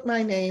spoke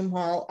my name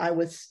while I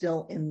was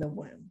still in the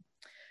womb.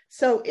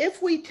 So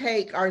if we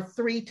take our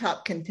three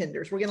top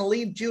contenders, we're going to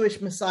leave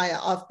Jewish Messiah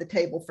off the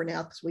table for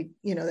now because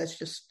that's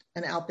just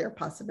an out there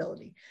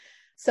possibility.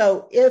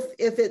 So if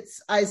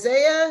it's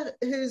Isaiah,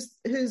 who's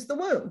the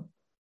womb?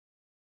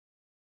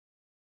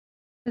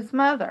 His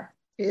mother.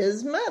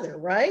 His mother,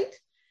 right?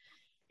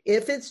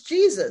 If it's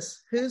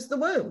Jesus, who's the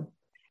womb?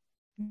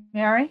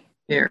 Mary.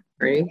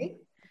 Mary.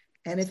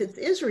 And if it's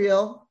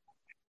Israel,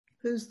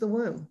 who's the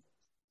womb?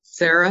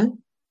 Sarah.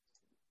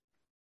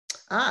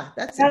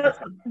 That's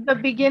the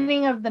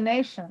beginning of the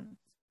nation.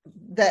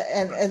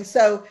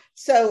 So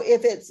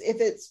if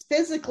it's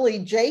physically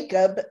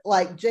Jacob,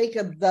 like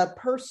Jacob the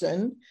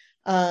person,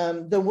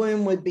 the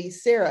womb would be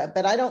Sarah.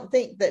 But I don't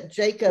think that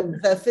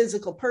Jacob the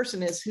physical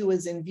person is who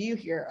is in view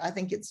here. I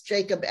think it's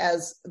Jacob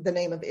as the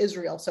name of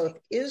Israel. So if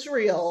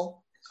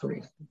Israel,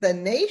 the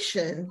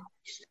nation,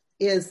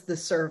 is the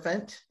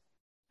servant,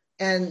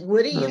 and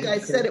Woody, you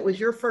guys said it was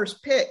your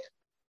first pick.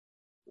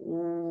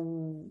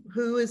 Who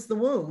is the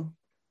womb?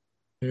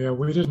 Yeah,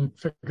 we didn't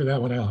figure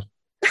that one out.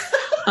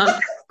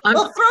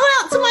 Well, throw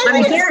out some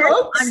ideas.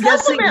 I'm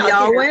guessing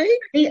Yahweh.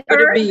 Would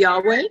it be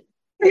Yahweh?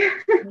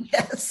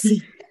 Yes,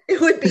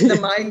 it would be the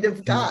mind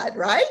of God,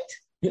 right?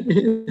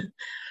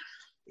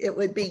 It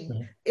would be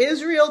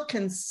Israel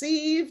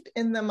conceived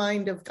in the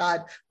mind of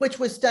God, which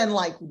was done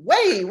like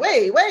way,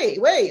 way, way,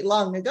 way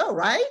long ago,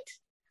 right?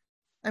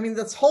 I mean,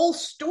 this whole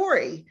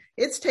story,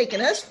 it's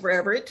taken us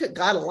forever. It took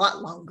God a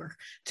lot longer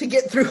to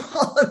get through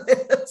all of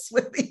this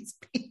with these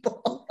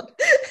people.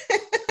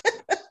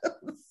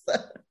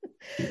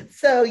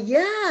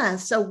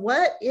 So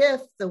what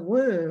if the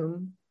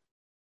womb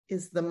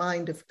is the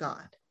mind of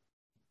God?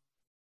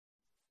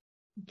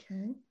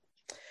 Okay.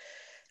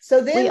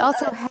 So then we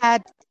also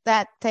had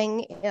that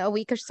thing a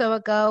week or so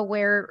ago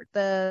where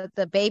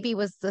the baby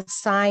was the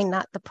sign,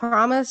 not the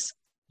promise.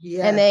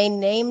 Yes. And they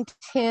named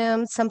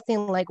him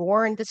something like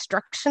War and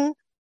Destruction.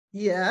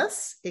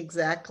 Yes,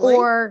 exactly.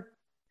 Or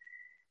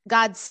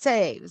God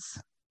Saves.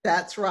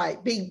 That's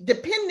right.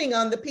 Depending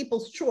on the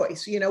people's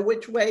choice,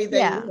 which way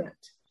they went.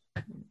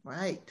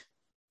 Right.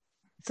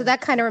 So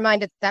that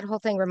whole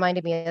thing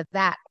reminded me of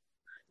that.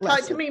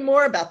 Talk to me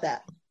more about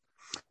that.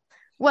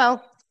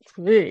 Well,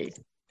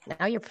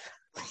 now you're...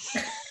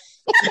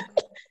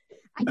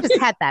 I just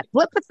had that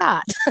flip of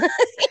thought.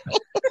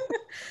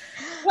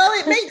 Well,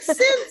 it makes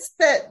sense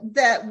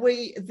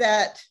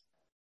that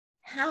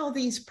how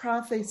these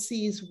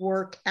prophecies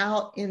work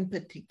out in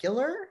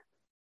particular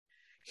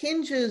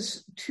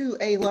hinges to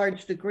a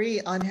large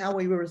degree on how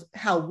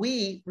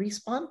we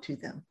respond to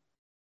them.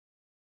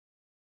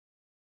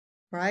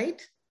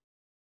 Right?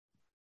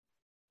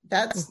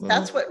 That's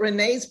what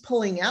Renee's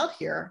pulling out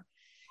here.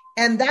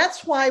 And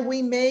that's why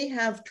we may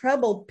have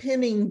trouble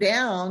pinning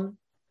down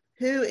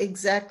who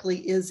exactly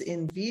is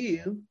in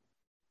view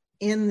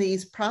in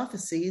these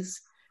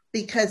prophecies,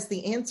 because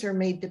the answer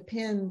may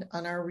depend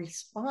on our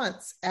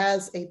response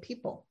as a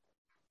people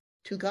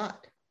to God.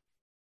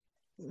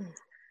 Do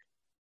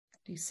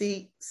you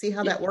see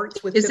how that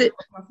works with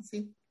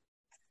prophecy?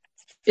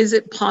 Is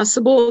it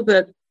possible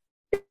that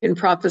in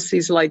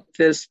prophecies like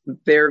this,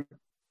 there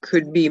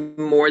could be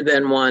more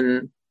than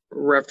one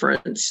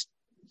reference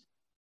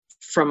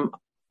from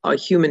a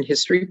human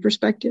history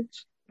perspective?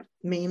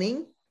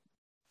 Meaning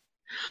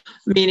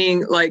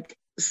like,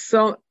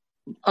 so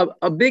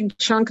a big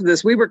chunk of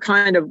this, we were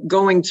kind of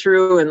going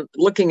through and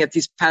looking at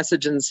these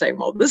passages and saying,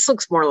 well, this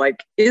looks more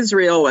like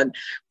Israel. And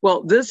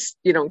well, this,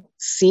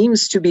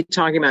 seems to be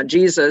talking about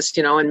Jesus,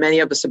 and many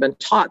of us have been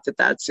taught that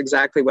that's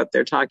exactly what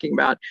they're talking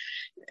about.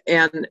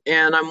 And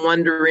I'm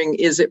wondering,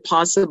 is it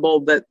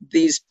possible that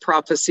these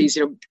prophecies,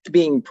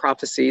 being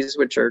prophecies,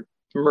 which are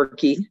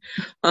murky,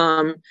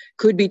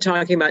 could be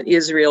talking about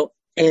Israel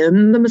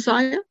and the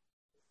Messiah,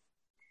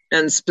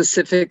 and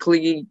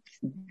specifically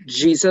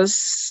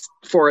Jesus,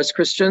 for us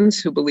Christians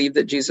who believe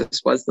that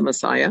Jesus was the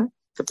Messiah,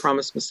 the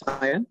promised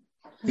Messiah.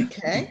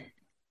 Okay.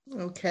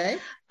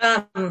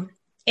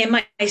 In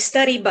my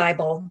study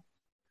Bible,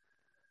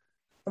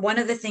 one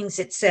of the things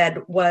it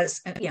said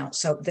was,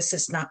 so this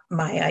is not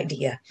my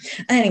idea.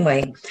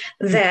 Anyway,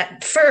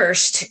 that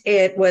first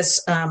it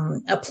was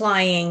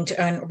applying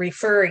to and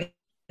referring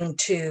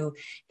to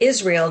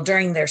Israel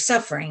during their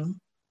suffering,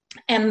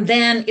 and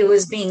then it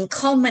was being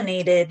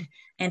culminated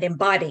and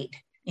embodied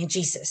in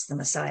Jesus, the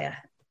Messiah.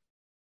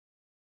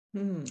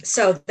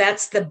 So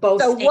that's the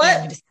both. So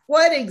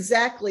what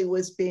exactly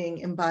was being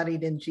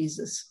embodied in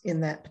Jesus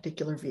in that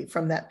particular view,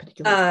 from that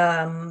particular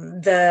view?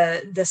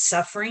 The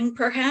suffering,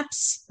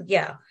 perhaps?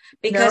 Yeah.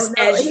 Because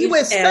he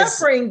was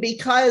suffering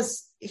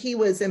because he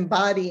was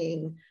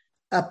embodying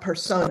a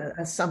persona,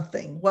 a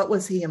something. What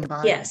was he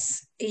embodying?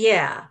 Yes.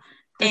 Yeah.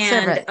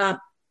 And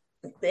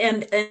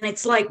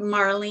it's like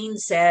Marlene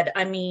said,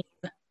 I mean,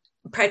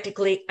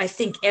 practically, I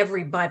think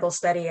every Bible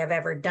study I've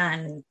ever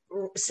done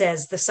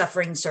says the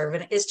suffering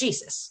servant is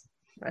Jesus,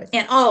 right,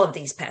 in all of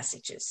these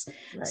passages.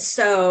 Right.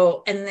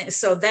 So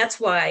that's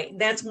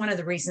one of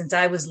the reasons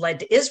I was led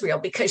to Israel,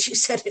 because you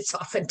said it's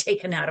often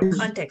taken out of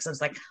context. I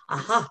was like,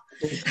 aha.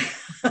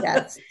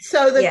 Yes.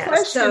 So the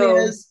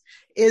question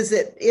is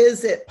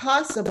it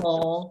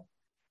possible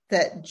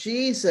that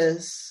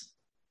Jesus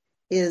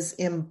is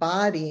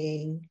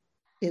embodying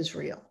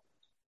Israel?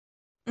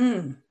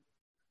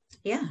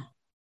 Yeah.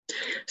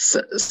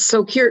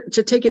 So here,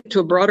 to take it to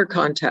a broader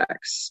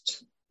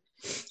context,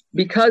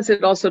 because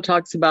it also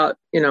talks about,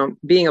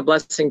 being a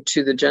blessing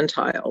to the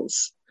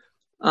Gentiles,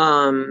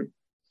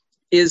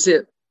 is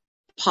it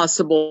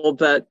possible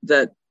that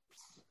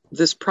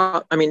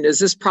is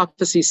this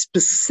prophecy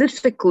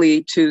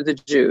specifically to the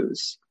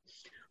Jews?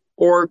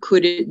 Or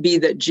could it be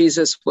that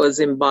Jesus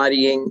was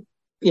embodying,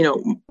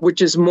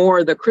 which is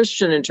more the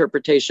Christian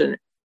interpretation,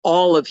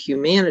 all of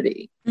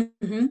humanity?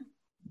 Mm-hmm.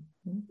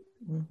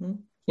 Mm-hmm.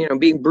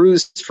 Being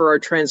bruised for our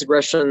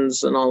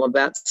transgressions and all of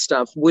that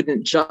stuff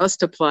wouldn't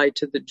just apply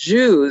to the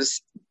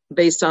Jews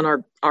based on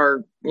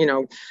our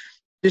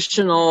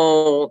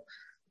traditional,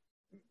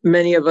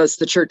 many of us,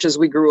 the churches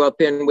we grew up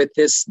in with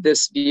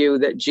this view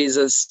that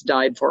Jesus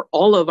died for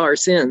all of our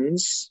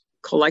sins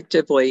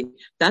collectively.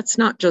 That's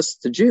not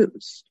just the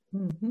Jews.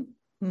 Mm-hmm.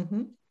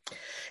 Mm-hmm.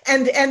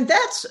 And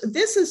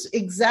this is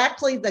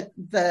exactly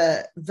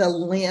the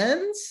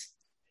lens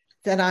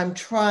that I'm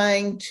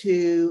trying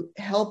to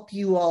help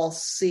you all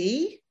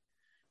see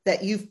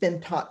that you've been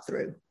taught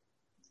through.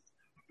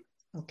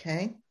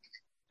 Okay?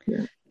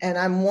 Yeah. And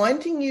I'm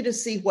wanting you to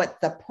see what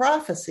the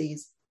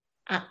prophecies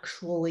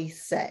actually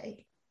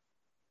say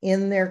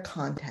in their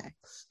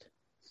context.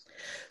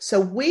 So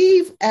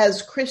we've,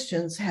 as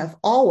Christians, have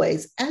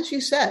always, as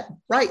you said,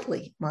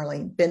 rightly,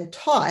 Marlene, been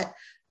taught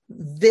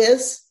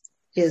this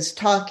is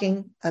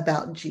talking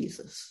about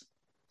Jesus.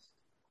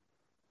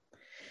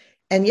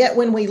 And yet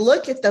when we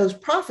look at those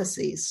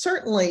prophecies,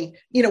 certainly,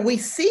 we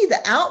see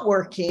the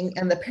outworking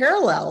and the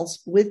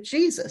parallels with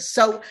Jesus.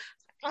 So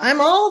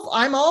I'm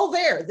all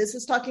there. This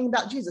is talking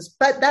about Jesus,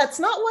 but that's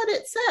not what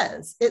it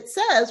says. It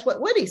says what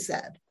Woody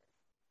said.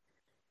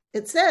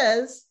 It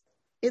says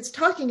it's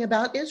talking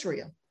about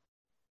Israel.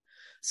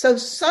 So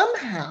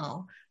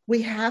somehow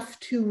we have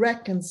to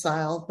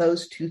reconcile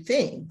those two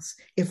things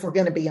if we're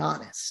going to be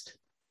honest,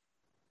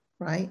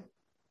 right?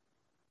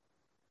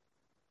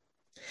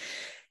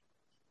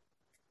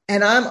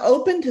 And I'm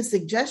open to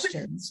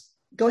suggestions.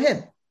 Go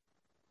ahead.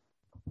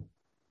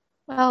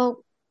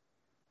 Well,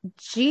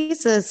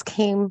 Jesus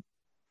came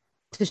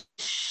to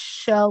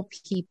show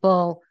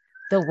people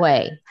the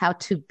way, how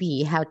to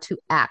be, how to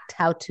act,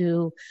 how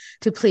to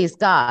please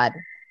God.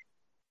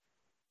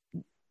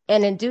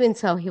 And in doing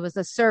so, he was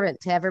a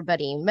servant to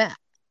everybody he met.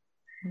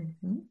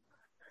 Mm-hmm.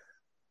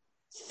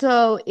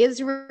 So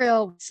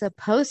Israel was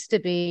supposed to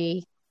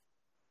be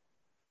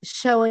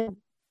showing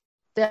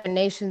the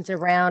nations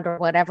around or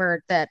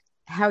whatever that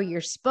how you're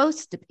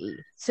supposed to be.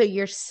 So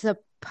you're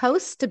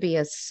supposed to be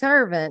a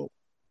servant,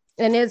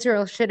 and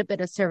Israel should have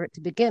been a servant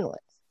to begin with.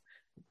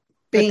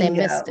 Bingo. But they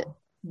missed it.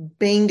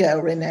 Bingo,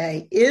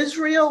 Renee.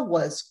 Israel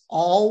was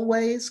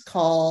always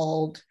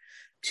called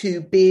to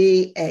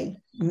be a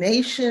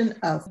nation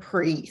of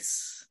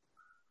priests.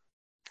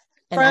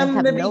 And I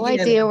have no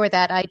idea where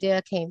that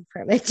idea came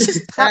from. It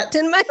just popped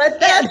in my head. But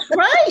that's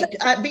right.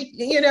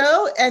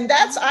 And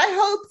I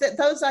hope that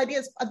those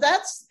ideas,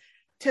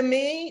 to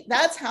me,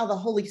 that's how the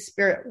Holy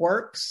Spirit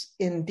works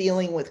in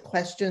dealing with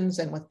questions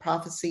and with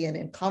prophecy and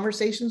in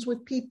conversations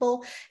with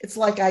people. It's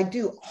like I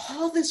do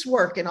all this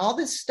work and all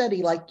this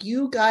study like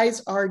you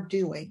guys are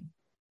doing.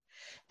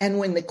 And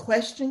when the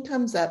question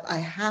comes up, I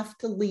have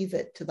to leave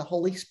it to the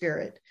Holy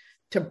Spirit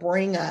to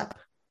bring up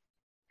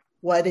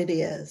what it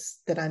is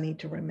that I need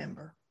to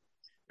remember.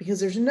 Because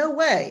there's no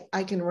way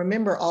I can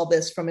remember all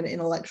this from an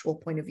intellectual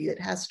point of view. It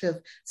has to have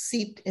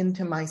seeped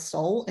into my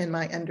soul and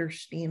my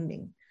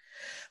understanding.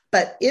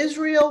 But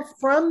Israel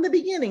from the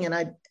beginning,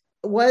 and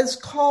was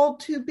called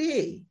to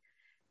be.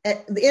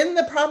 In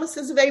the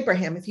promises of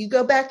Abraham, if you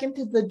go back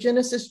into the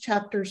Genesis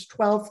chapters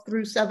 12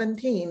 through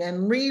 17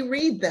 and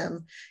reread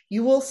them,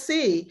 you will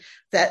see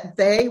that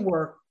they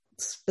were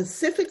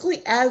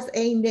specifically as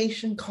a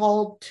nation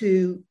called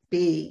to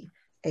be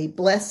a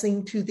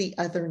blessing to the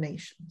other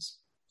nations,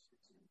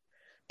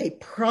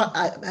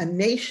 a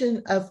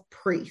nation of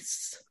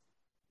priests.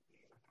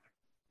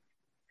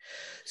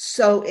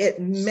 So it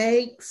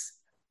makes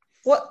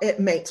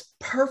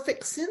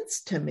perfect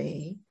sense to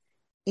me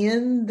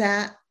in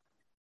that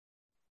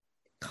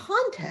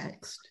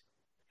context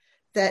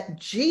that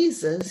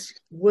Jesus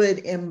would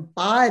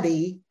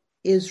embody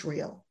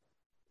Israel,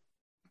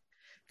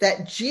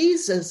 that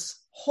Jesus'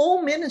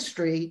 whole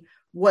ministry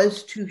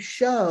was to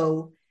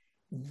show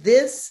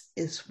this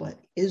is what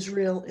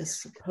Israel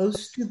is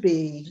supposed to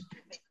be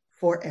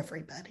for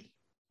everybody.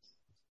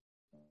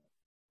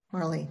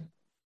 Marlene.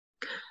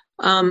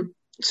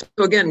 So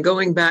again,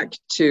 going back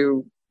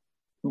to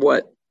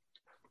what,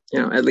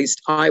 at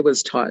least I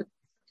was taught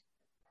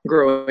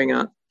growing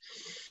up,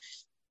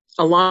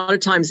 a lot of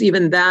times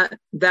even that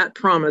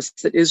promise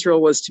that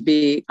Israel was to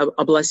be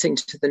a blessing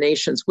to the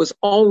nations was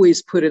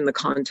always put in the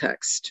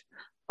context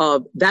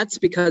of that's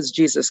because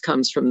Jesus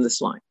comes from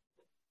this line.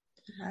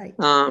 Right.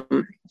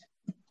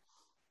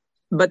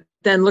 But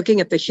then looking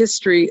at the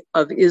history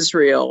of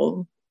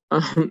Israel,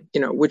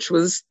 which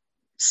was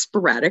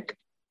sporadic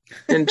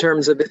in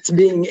terms of its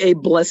being a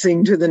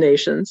blessing to the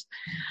nations.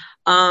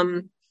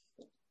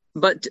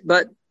 But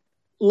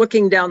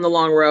looking down the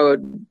long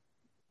road,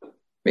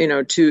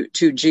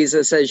 to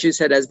Jesus, as you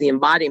said, as the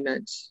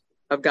embodiment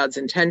of God's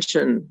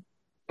intention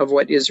of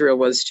what Israel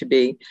was to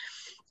be.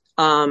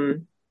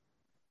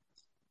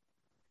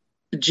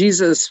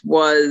 Jesus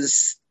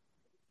was,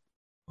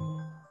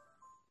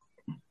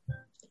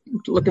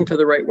 looking for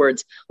the right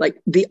words,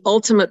 like the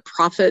ultimate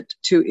prophet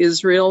to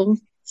Israel,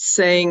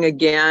 saying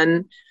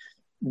again,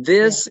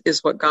 this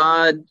is what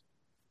God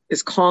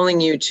is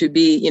calling you to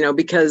be,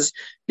 because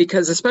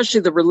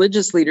especially the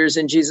religious leaders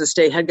in Jesus'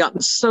 day had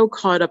gotten so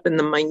caught up in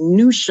the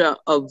minutia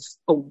of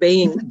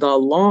obeying the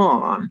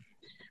law.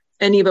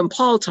 And even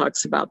Paul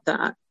talks about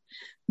that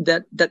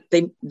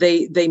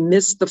they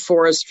missed the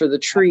forest for the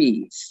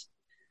trees.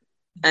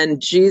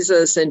 And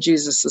Jesus and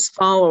Jesus's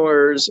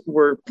followers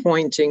were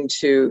pointing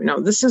to,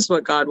 no, this is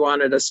what God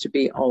wanted us to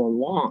be all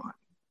along.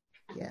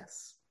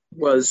 Yes.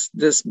 Was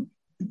this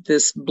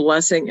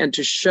blessing, and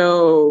to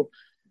show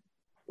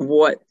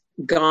what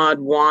God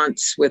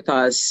wants with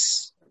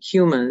us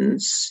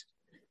humans.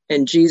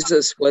 And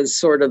Jesus was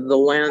sort of the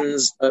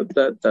lens of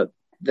that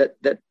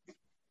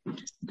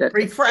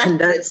refracted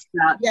that.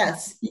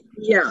 Yes.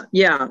 Yeah.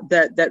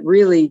 That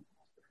really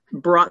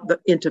brought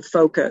into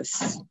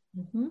focus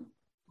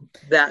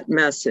that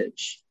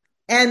message.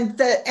 And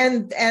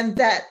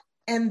that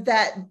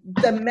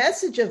the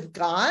message of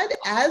God,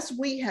 as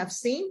we have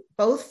seen,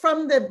 both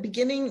from the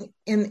beginning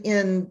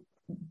in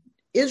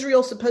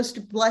Israel supposed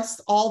to bless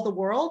all the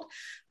world,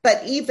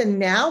 but even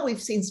now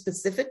we've seen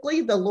specifically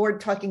the Lord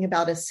talking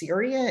about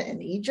Assyria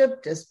and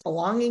Egypt as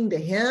belonging to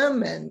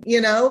him, and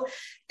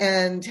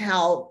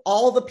how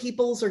all the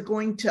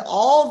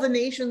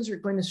nations are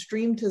going to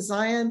stream to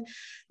Zion.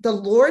 The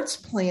Lord's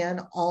plan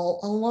all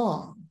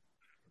along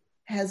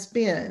has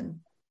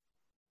been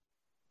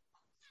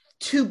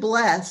to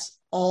bless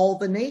all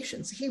the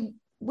nations. He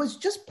was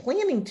just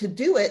planning to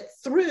do it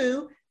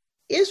through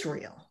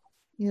Israel,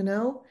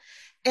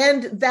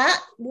 and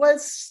that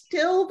was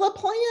still the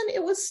plan.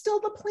 It was still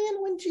the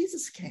plan when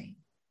Jesus came.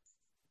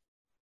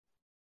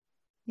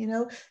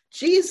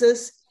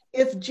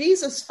 If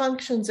Jesus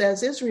functions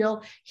as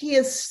Israel, he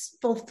is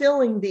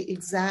fulfilling the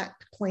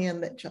exact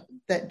plan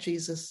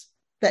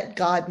that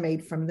God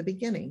made from the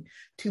beginning,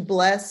 to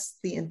bless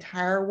the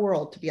entire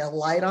world, to be a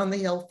light on the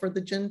hill for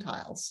the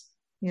Gentiles,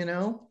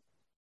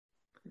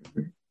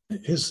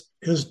 Is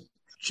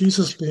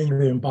Jesus being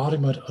the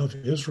embodiment of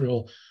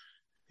Israel,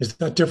 is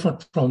that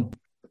different from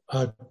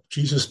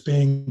Jesus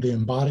being the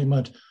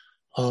embodiment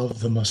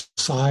of the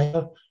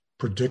Messiah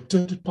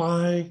predicted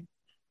by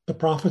the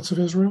prophets of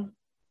Israel?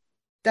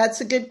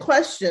 That's a good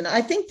question.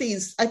 I think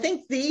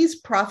these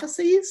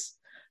prophecies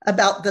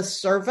about the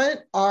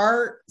servant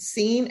are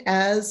seen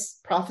as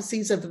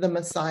prophecies of the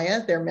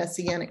Messiah. They're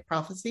messianic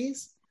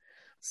prophecies.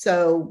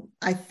 So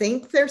I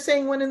think they're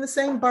saying one and the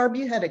same. Barb,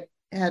 you had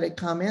a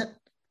comment.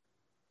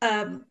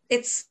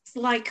 It's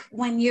like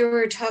when you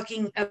were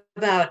talking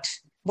about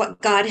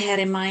what God had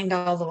in mind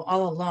all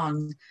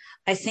along.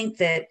 I think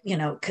that,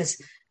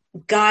 because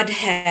God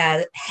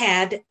had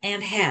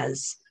and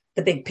has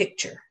the big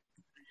picture.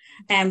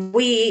 And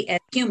we as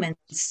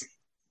humans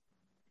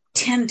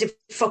tend to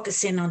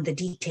focus in on the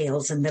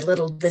details and the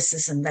little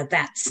thises and the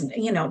that's,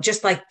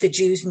 just like the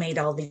Jews made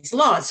all these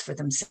laws for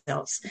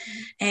themselves.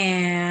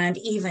 And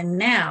even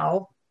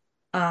now,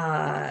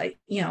 we,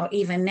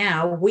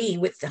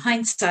 with the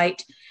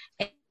hindsight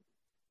and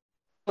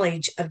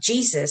knowledge of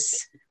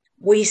Jesus,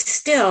 we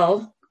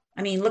still,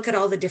 look at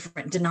all the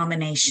different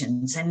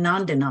denominations and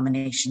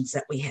non-denominations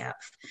that we have.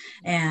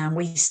 And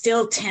we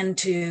still tend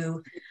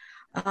to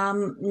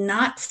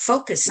not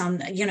focus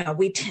on,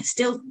 we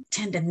still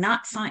tend to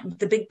not find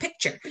the big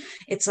picture.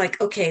 It's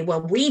like, okay,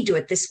 well, we do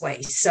it this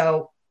way,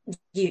 so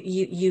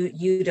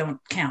you don't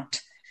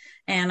count.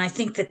 And I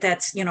think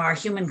that's, our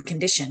human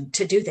condition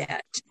to do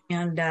that.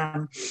 And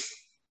I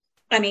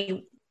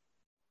mean,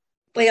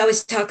 we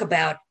always talk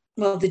about,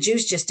 well, the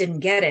Jews just didn't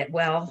get it.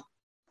 Well,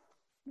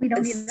 we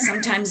don't either.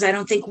 Sometimes I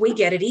don't think we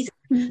get it either.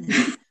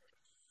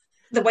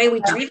 The way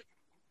we treat it.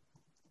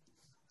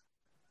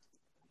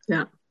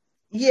 Yeah.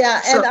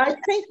 Yeah. And I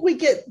think we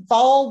get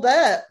balled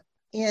up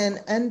in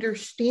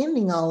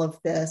understanding all of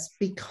this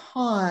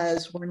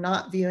because we're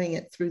not viewing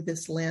it through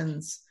this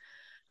lens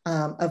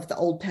of the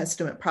Old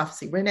Testament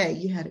prophecy. Renee,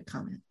 you had a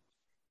comment.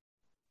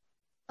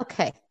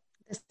 Okay.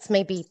 This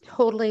may be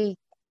totally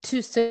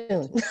too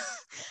soon.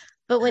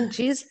 But when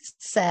Jesus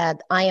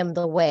said, I am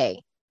the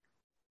way,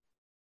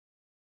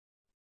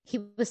 he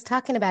was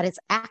talking about his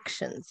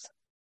actions,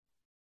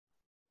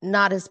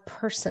 not his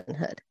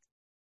personhood.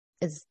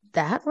 Is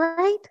that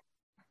right?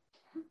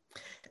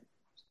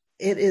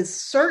 It is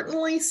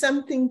certainly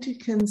something to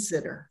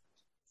consider.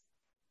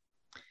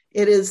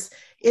 It is,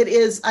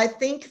 I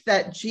think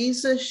that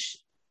Jesus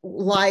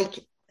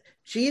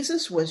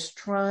was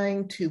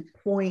trying to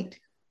point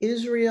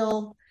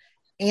Israel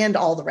and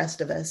all the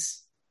rest of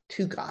us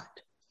to God.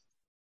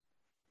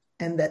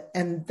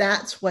 And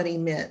that's what he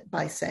meant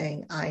by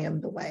saying, I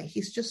am the way.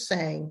 He's just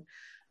saying,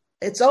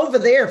 it's over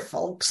there,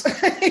 folks.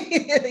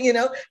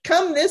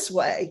 Come this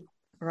way,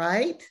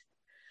 right?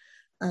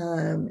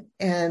 What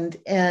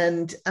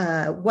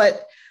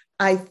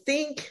I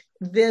think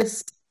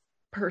this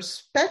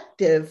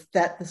perspective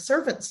that the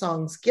servant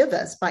songs give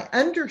us, by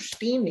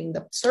understanding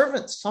the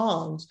servant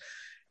songs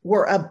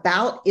were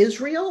about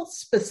Israel,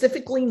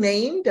 specifically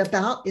named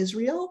about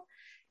Israel,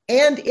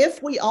 and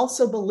if we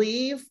also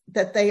believe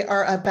that they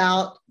are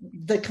about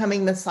the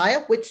coming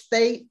Messiah, which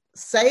they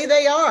say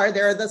they are,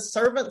 they're the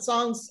servant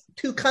songs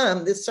to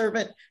come, this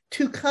servant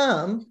to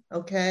come,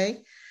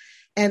 okay?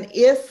 And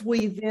if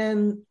we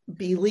then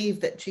believe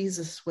that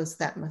Jesus was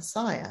that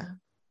Messiah,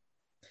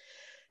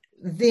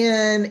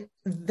 then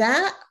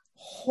that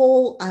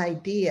whole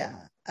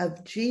idea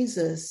of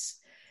Jesus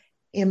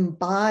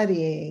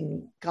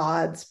embodying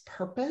God's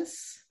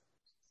purpose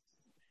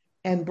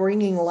and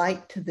bringing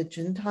light to the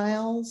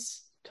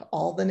Gentiles, to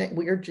all the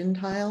weird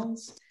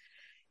Gentiles,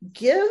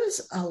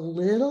 gives a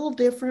little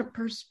different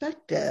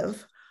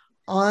perspective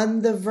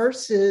on the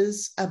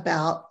verses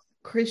about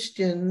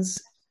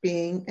Christians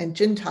being and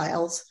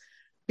Gentiles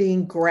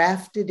being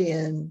grafted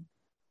in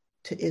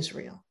to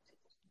Israel.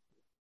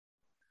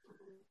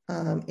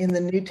 In the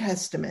New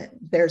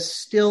Testament, there's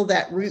still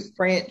that root,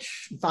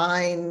 branch,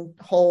 vine,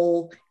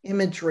 whole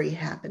imagery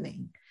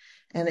happening.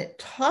 And it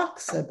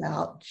talks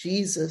about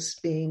Jesus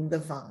being the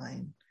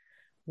vine.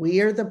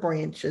 We are the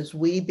branches,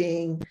 we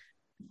being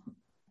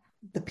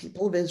the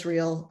people of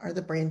Israel are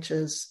the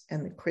branches,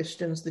 and the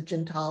Christians, the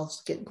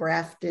Gentiles, get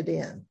grafted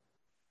in,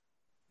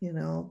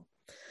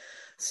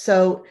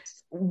 So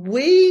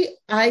we,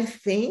 I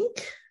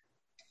think,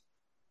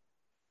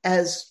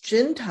 as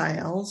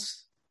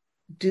Gentiles,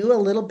 do a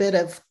little bit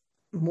of,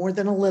 more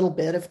than a little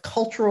bit of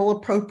cultural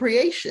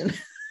appropriation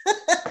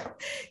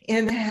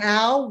in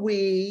how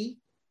we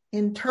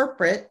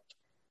interpret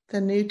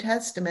the New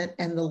Testament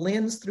and the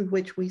lens through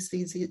which we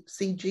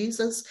see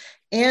Jesus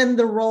and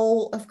the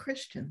role of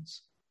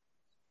Christians.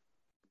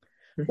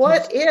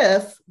 What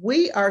if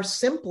we are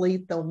simply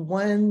the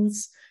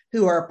ones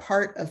who are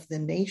part of the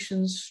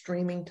nations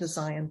streaming to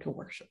Zion to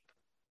worship?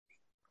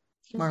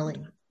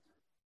 Marlene.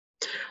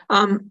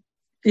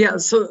 Yeah,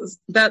 so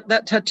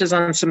that touches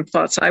on some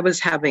thoughts I was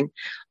having.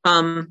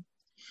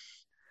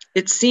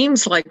 It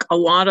seems like a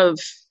lot of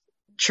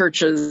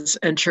churches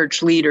and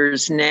church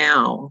leaders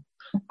now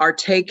are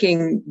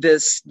taking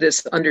this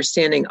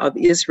understanding of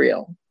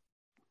Israel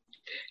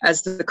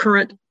as the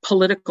current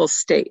political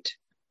state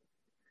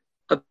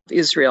of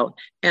Israel,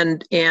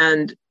 and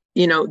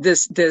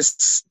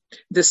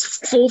this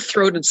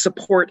full-throated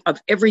support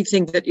of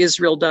everything that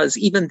Israel does,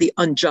 even the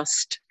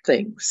unjust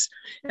things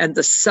and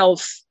the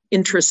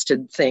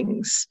self-interested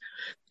things,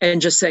 and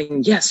just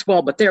saying, yes,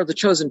 well, but they're the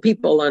chosen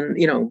people,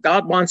 and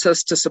God wants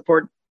us to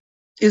support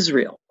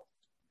Israel.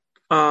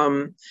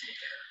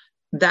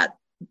 That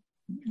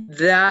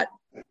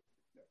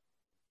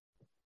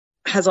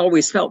has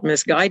always felt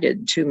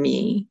misguided to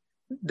me,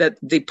 that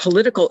the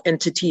political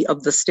entity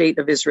of the state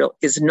of Israel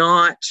is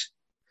not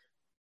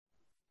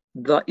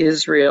the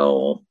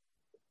Israel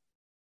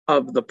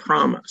of the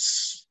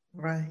promise.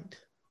 Right.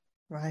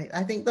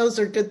 I think those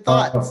are good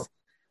thoughts.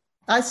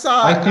 I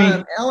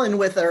saw Ellen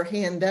with her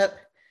hand up.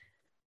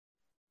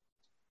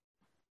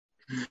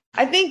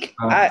 I think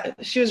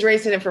she was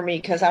raising it for me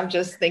because I'm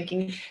just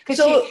thinking.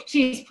 So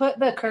she's put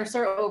the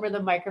cursor over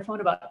the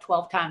microphone about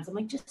 12 times. I'm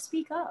like, just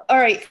speak up. All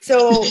right.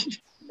 So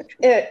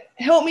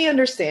help me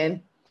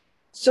understand.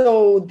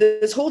 So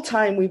this whole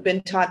time we've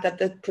been taught that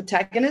the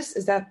protagonist,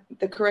 is that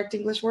the correct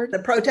English word? The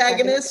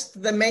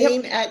protagonist, the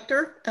main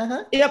actor.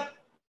 Uh-huh. Yep.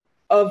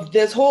 Of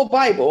this whole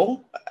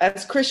Bible,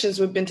 as Christians,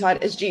 we've been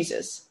taught is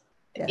Jesus.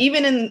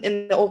 even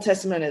in the Old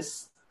Testament,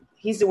 is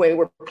he's the way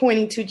we're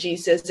pointing to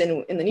Jesus,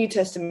 and in the New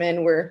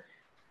Testament, we're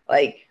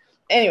like,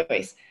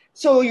 anyways.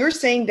 So you're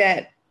saying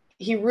that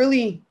he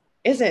really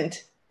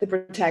isn't the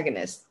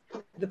protagonist.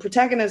 The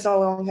protagonist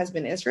all along has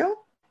been Israel,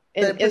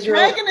 and the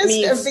Israel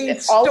protagonist of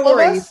these all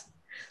stories.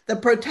 The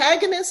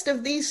protagonist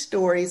of these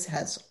stories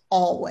has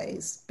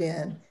always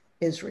been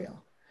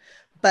Israel,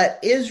 but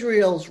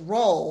Israel's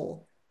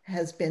role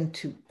has been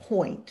to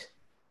point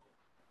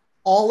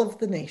all of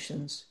the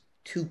nations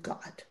to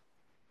God.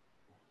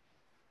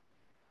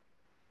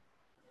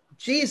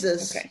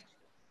 Jesus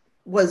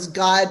was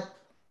God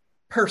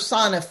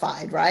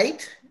personified,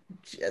 right?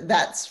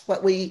 That's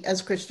what we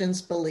as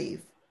Christians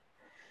believe.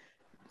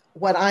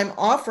 What I'm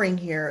offering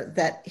here,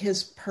 that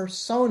his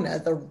persona,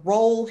 the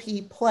role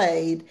he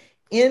played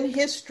in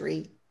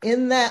history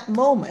in that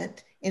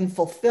moment in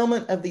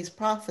fulfillment of these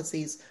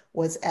prophecies,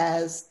 was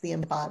as the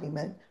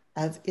embodiment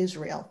of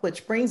Israel,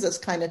 which brings us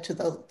kind of to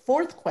the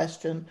fourth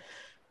question,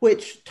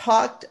 which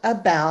talked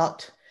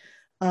about,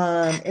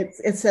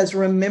 it says,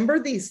 remember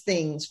these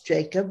things,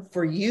 Jacob,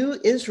 for you,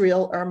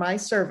 Israel, are my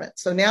servant.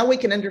 So now we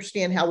can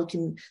understand how we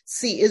can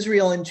see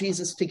Israel and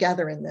Jesus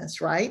together in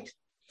this, right?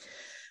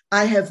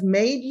 I have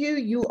made you,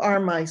 you are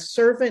my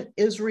servant,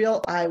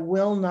 Israel, I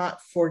will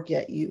not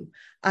forget you.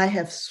 I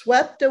have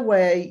swept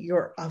away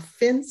your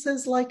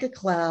offenses like a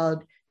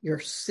cloud, your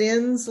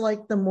sins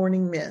like the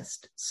morning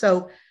mist.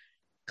 So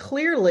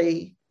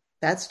clearly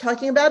that's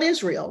talking about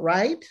Israel,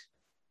 right?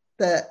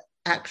 The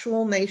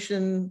actual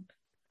nation,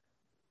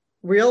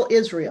 real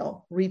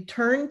Israel.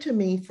 Return to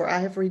me, for I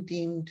have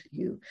redeemed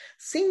you.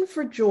 Sing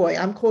for joy.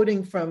 I'm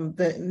quoting from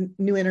the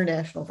New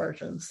International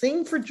Version.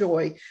 Sing for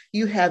joy,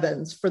 you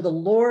heavens, for the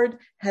Lord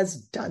has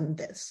done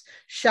this.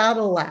 Shout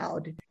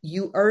aloud,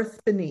 you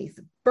earth beneath.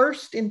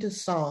 Burst into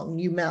song,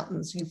 you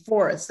mountains, you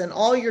forests, and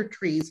all your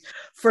trees,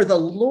 for the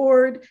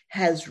Lord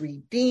has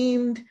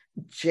redeemed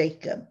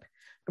Jacob.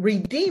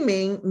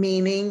 Redeeming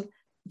meaning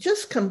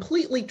just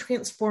completely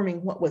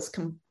transforming what was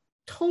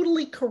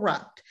totally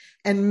corrupt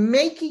and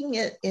making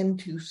it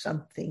into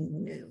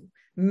something new,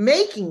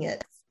 making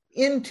it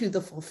into the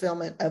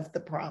fulfillment of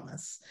the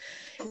promise.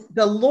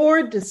 The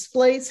Lord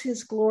displays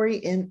his glory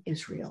in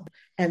Israel.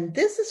 And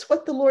this is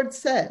what the Lord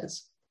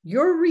says,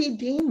 your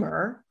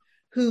Redeemer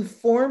who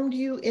formed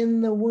you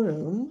in the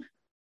womb,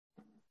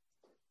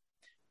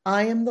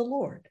 I am the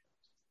Lord,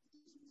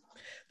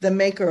 the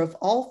maker of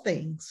all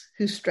things,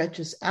 who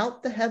stretches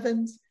out the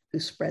heavens, who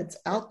spreads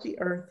out the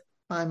earth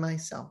by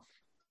myself.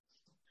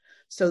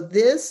 So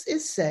this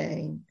is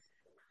saying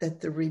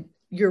that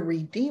your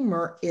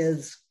Redeemer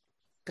is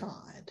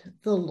God,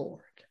 the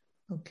Lord,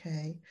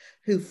 okay,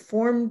 who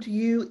formed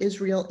you,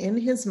 Israel, in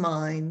his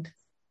mind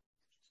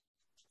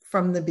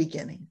from the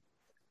beginning.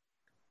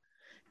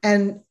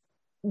 And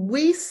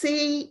we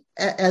see,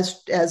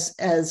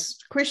 as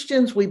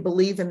Christians, we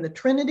believe in the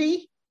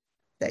Trinity,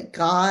 that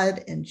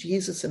God and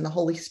Jesus and the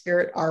Holy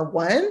Spirit are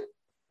one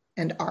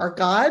and are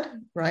God,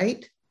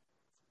 right?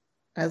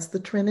 As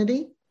the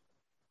Trinity.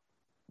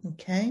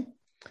 Okay.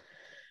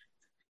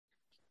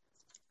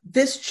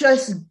 This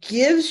just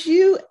gives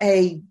you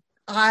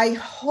I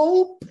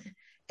hope,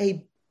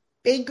 a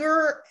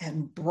bigger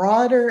and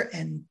broader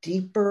and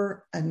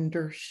deeper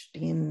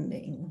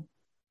understanding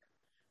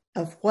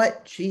of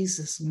what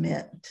Jesus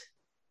meant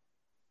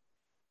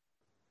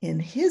in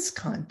his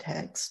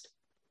context,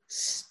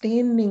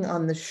 standing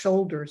on the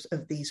shoulders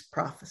of these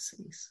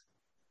prophecies,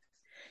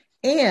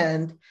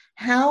 and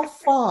how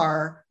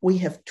far we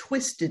have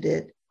twisted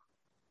it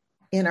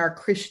in our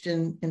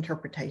Christian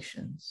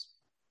interpretations.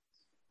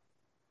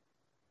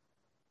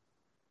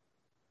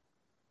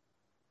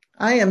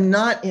 I am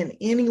not in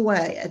any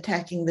way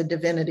attacking the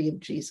divinity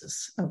of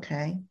Jesus,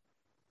 okay?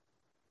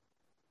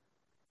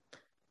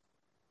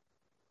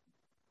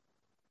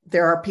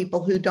 There are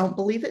people who don't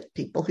believe it,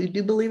 people who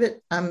do believe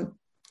it.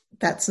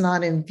 That's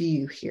not in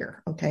view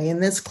here, okay? In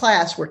this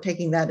class, we're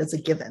taking that as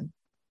a given,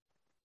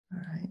 all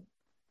right?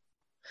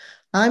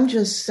 I'm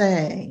just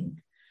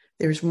saying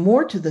there's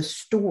more to the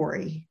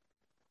story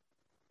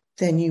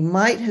than you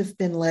might have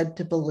been led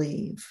to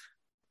believe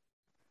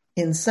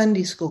in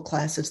Sunday school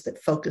classes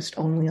that focused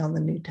only on the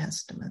New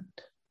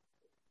Testament.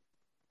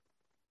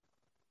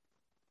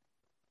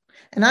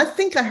 And I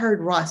think I heard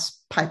Ross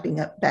piping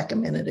up back a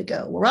minute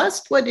ago.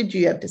 Ross, what did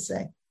you have to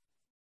say?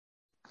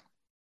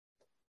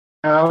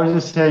 I was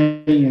just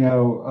saying,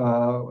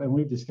 and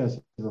we've discussed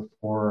it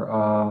before,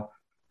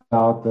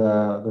 about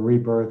the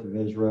rebirth of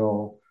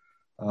Israel.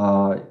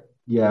 A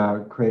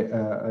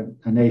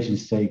nation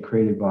state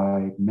created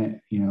by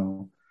man,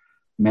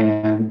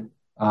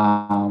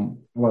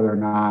 whether or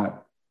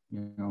not,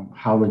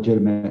 how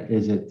legitimate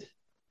is it?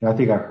 I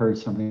think I heard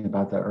something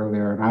about that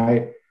earlier, and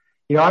I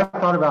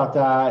thought about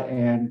that,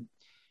 and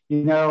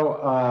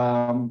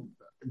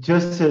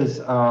just as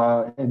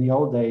in the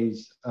old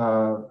days,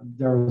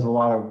 there was a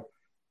lot of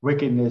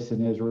wickedness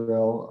in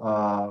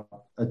Israel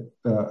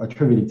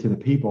attributed to the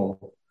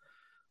people.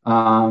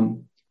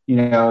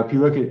 If you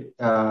look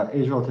at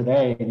Israel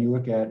today and you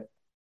look at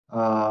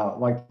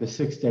like the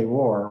 6 Day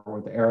War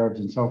with the Arabs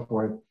and so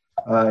forth,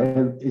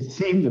 it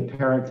seemed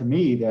apparent to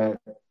me that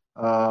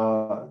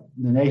the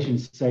nation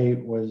state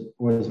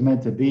was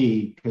meant to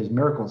be, because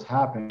miracles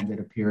happened, it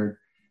appeared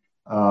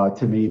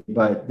to me.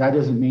 But that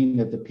doesn't mean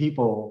that the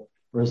people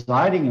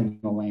residing in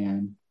the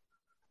land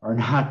are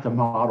not the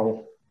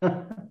model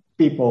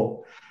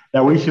people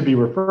that we should be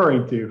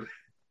referring to.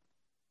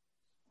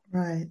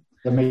 Right.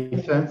 That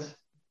makes sense?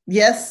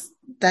 Yes,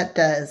 that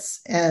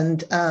does.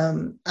 And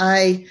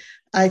I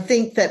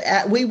think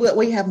that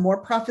we have more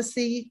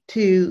prophecy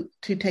to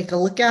take a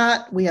look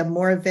at. We have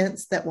more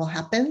events that will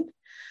happen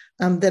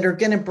that are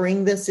going to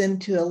bring this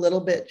into a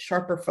little bit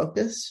sharper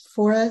focus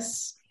for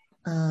us.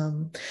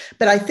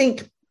 But I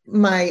think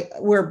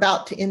we're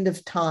about to end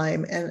of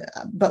time.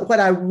 But what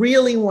I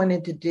really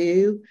wanted to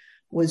do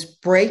was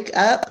break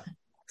up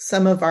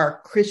some of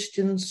our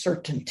Christian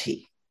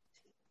certainty.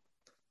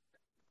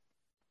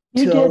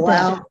 You to did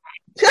allow that.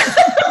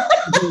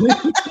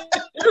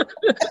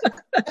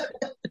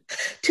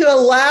 to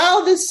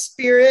allow the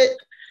Spirit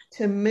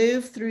to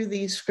move through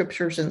these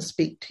scriptures and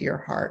speak to your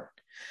heart,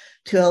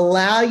 to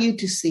allow you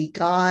to see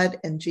God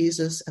and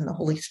Jesus and the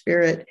Holy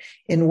Spirit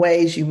in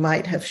ways you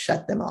might have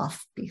shut them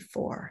off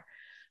before,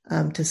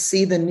 to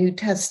see the New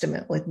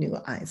Testament with new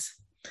eyes.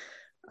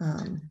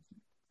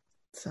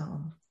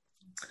 So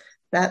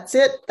that's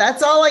it.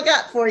 That's all I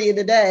got for you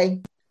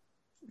today.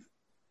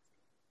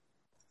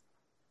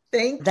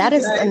 Thank you. That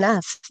is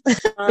enough.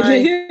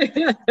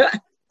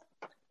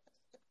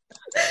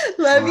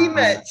 Love you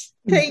much.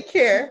 Take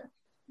care.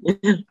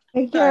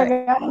 Take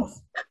care,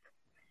 guys.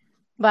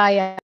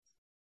 Bye.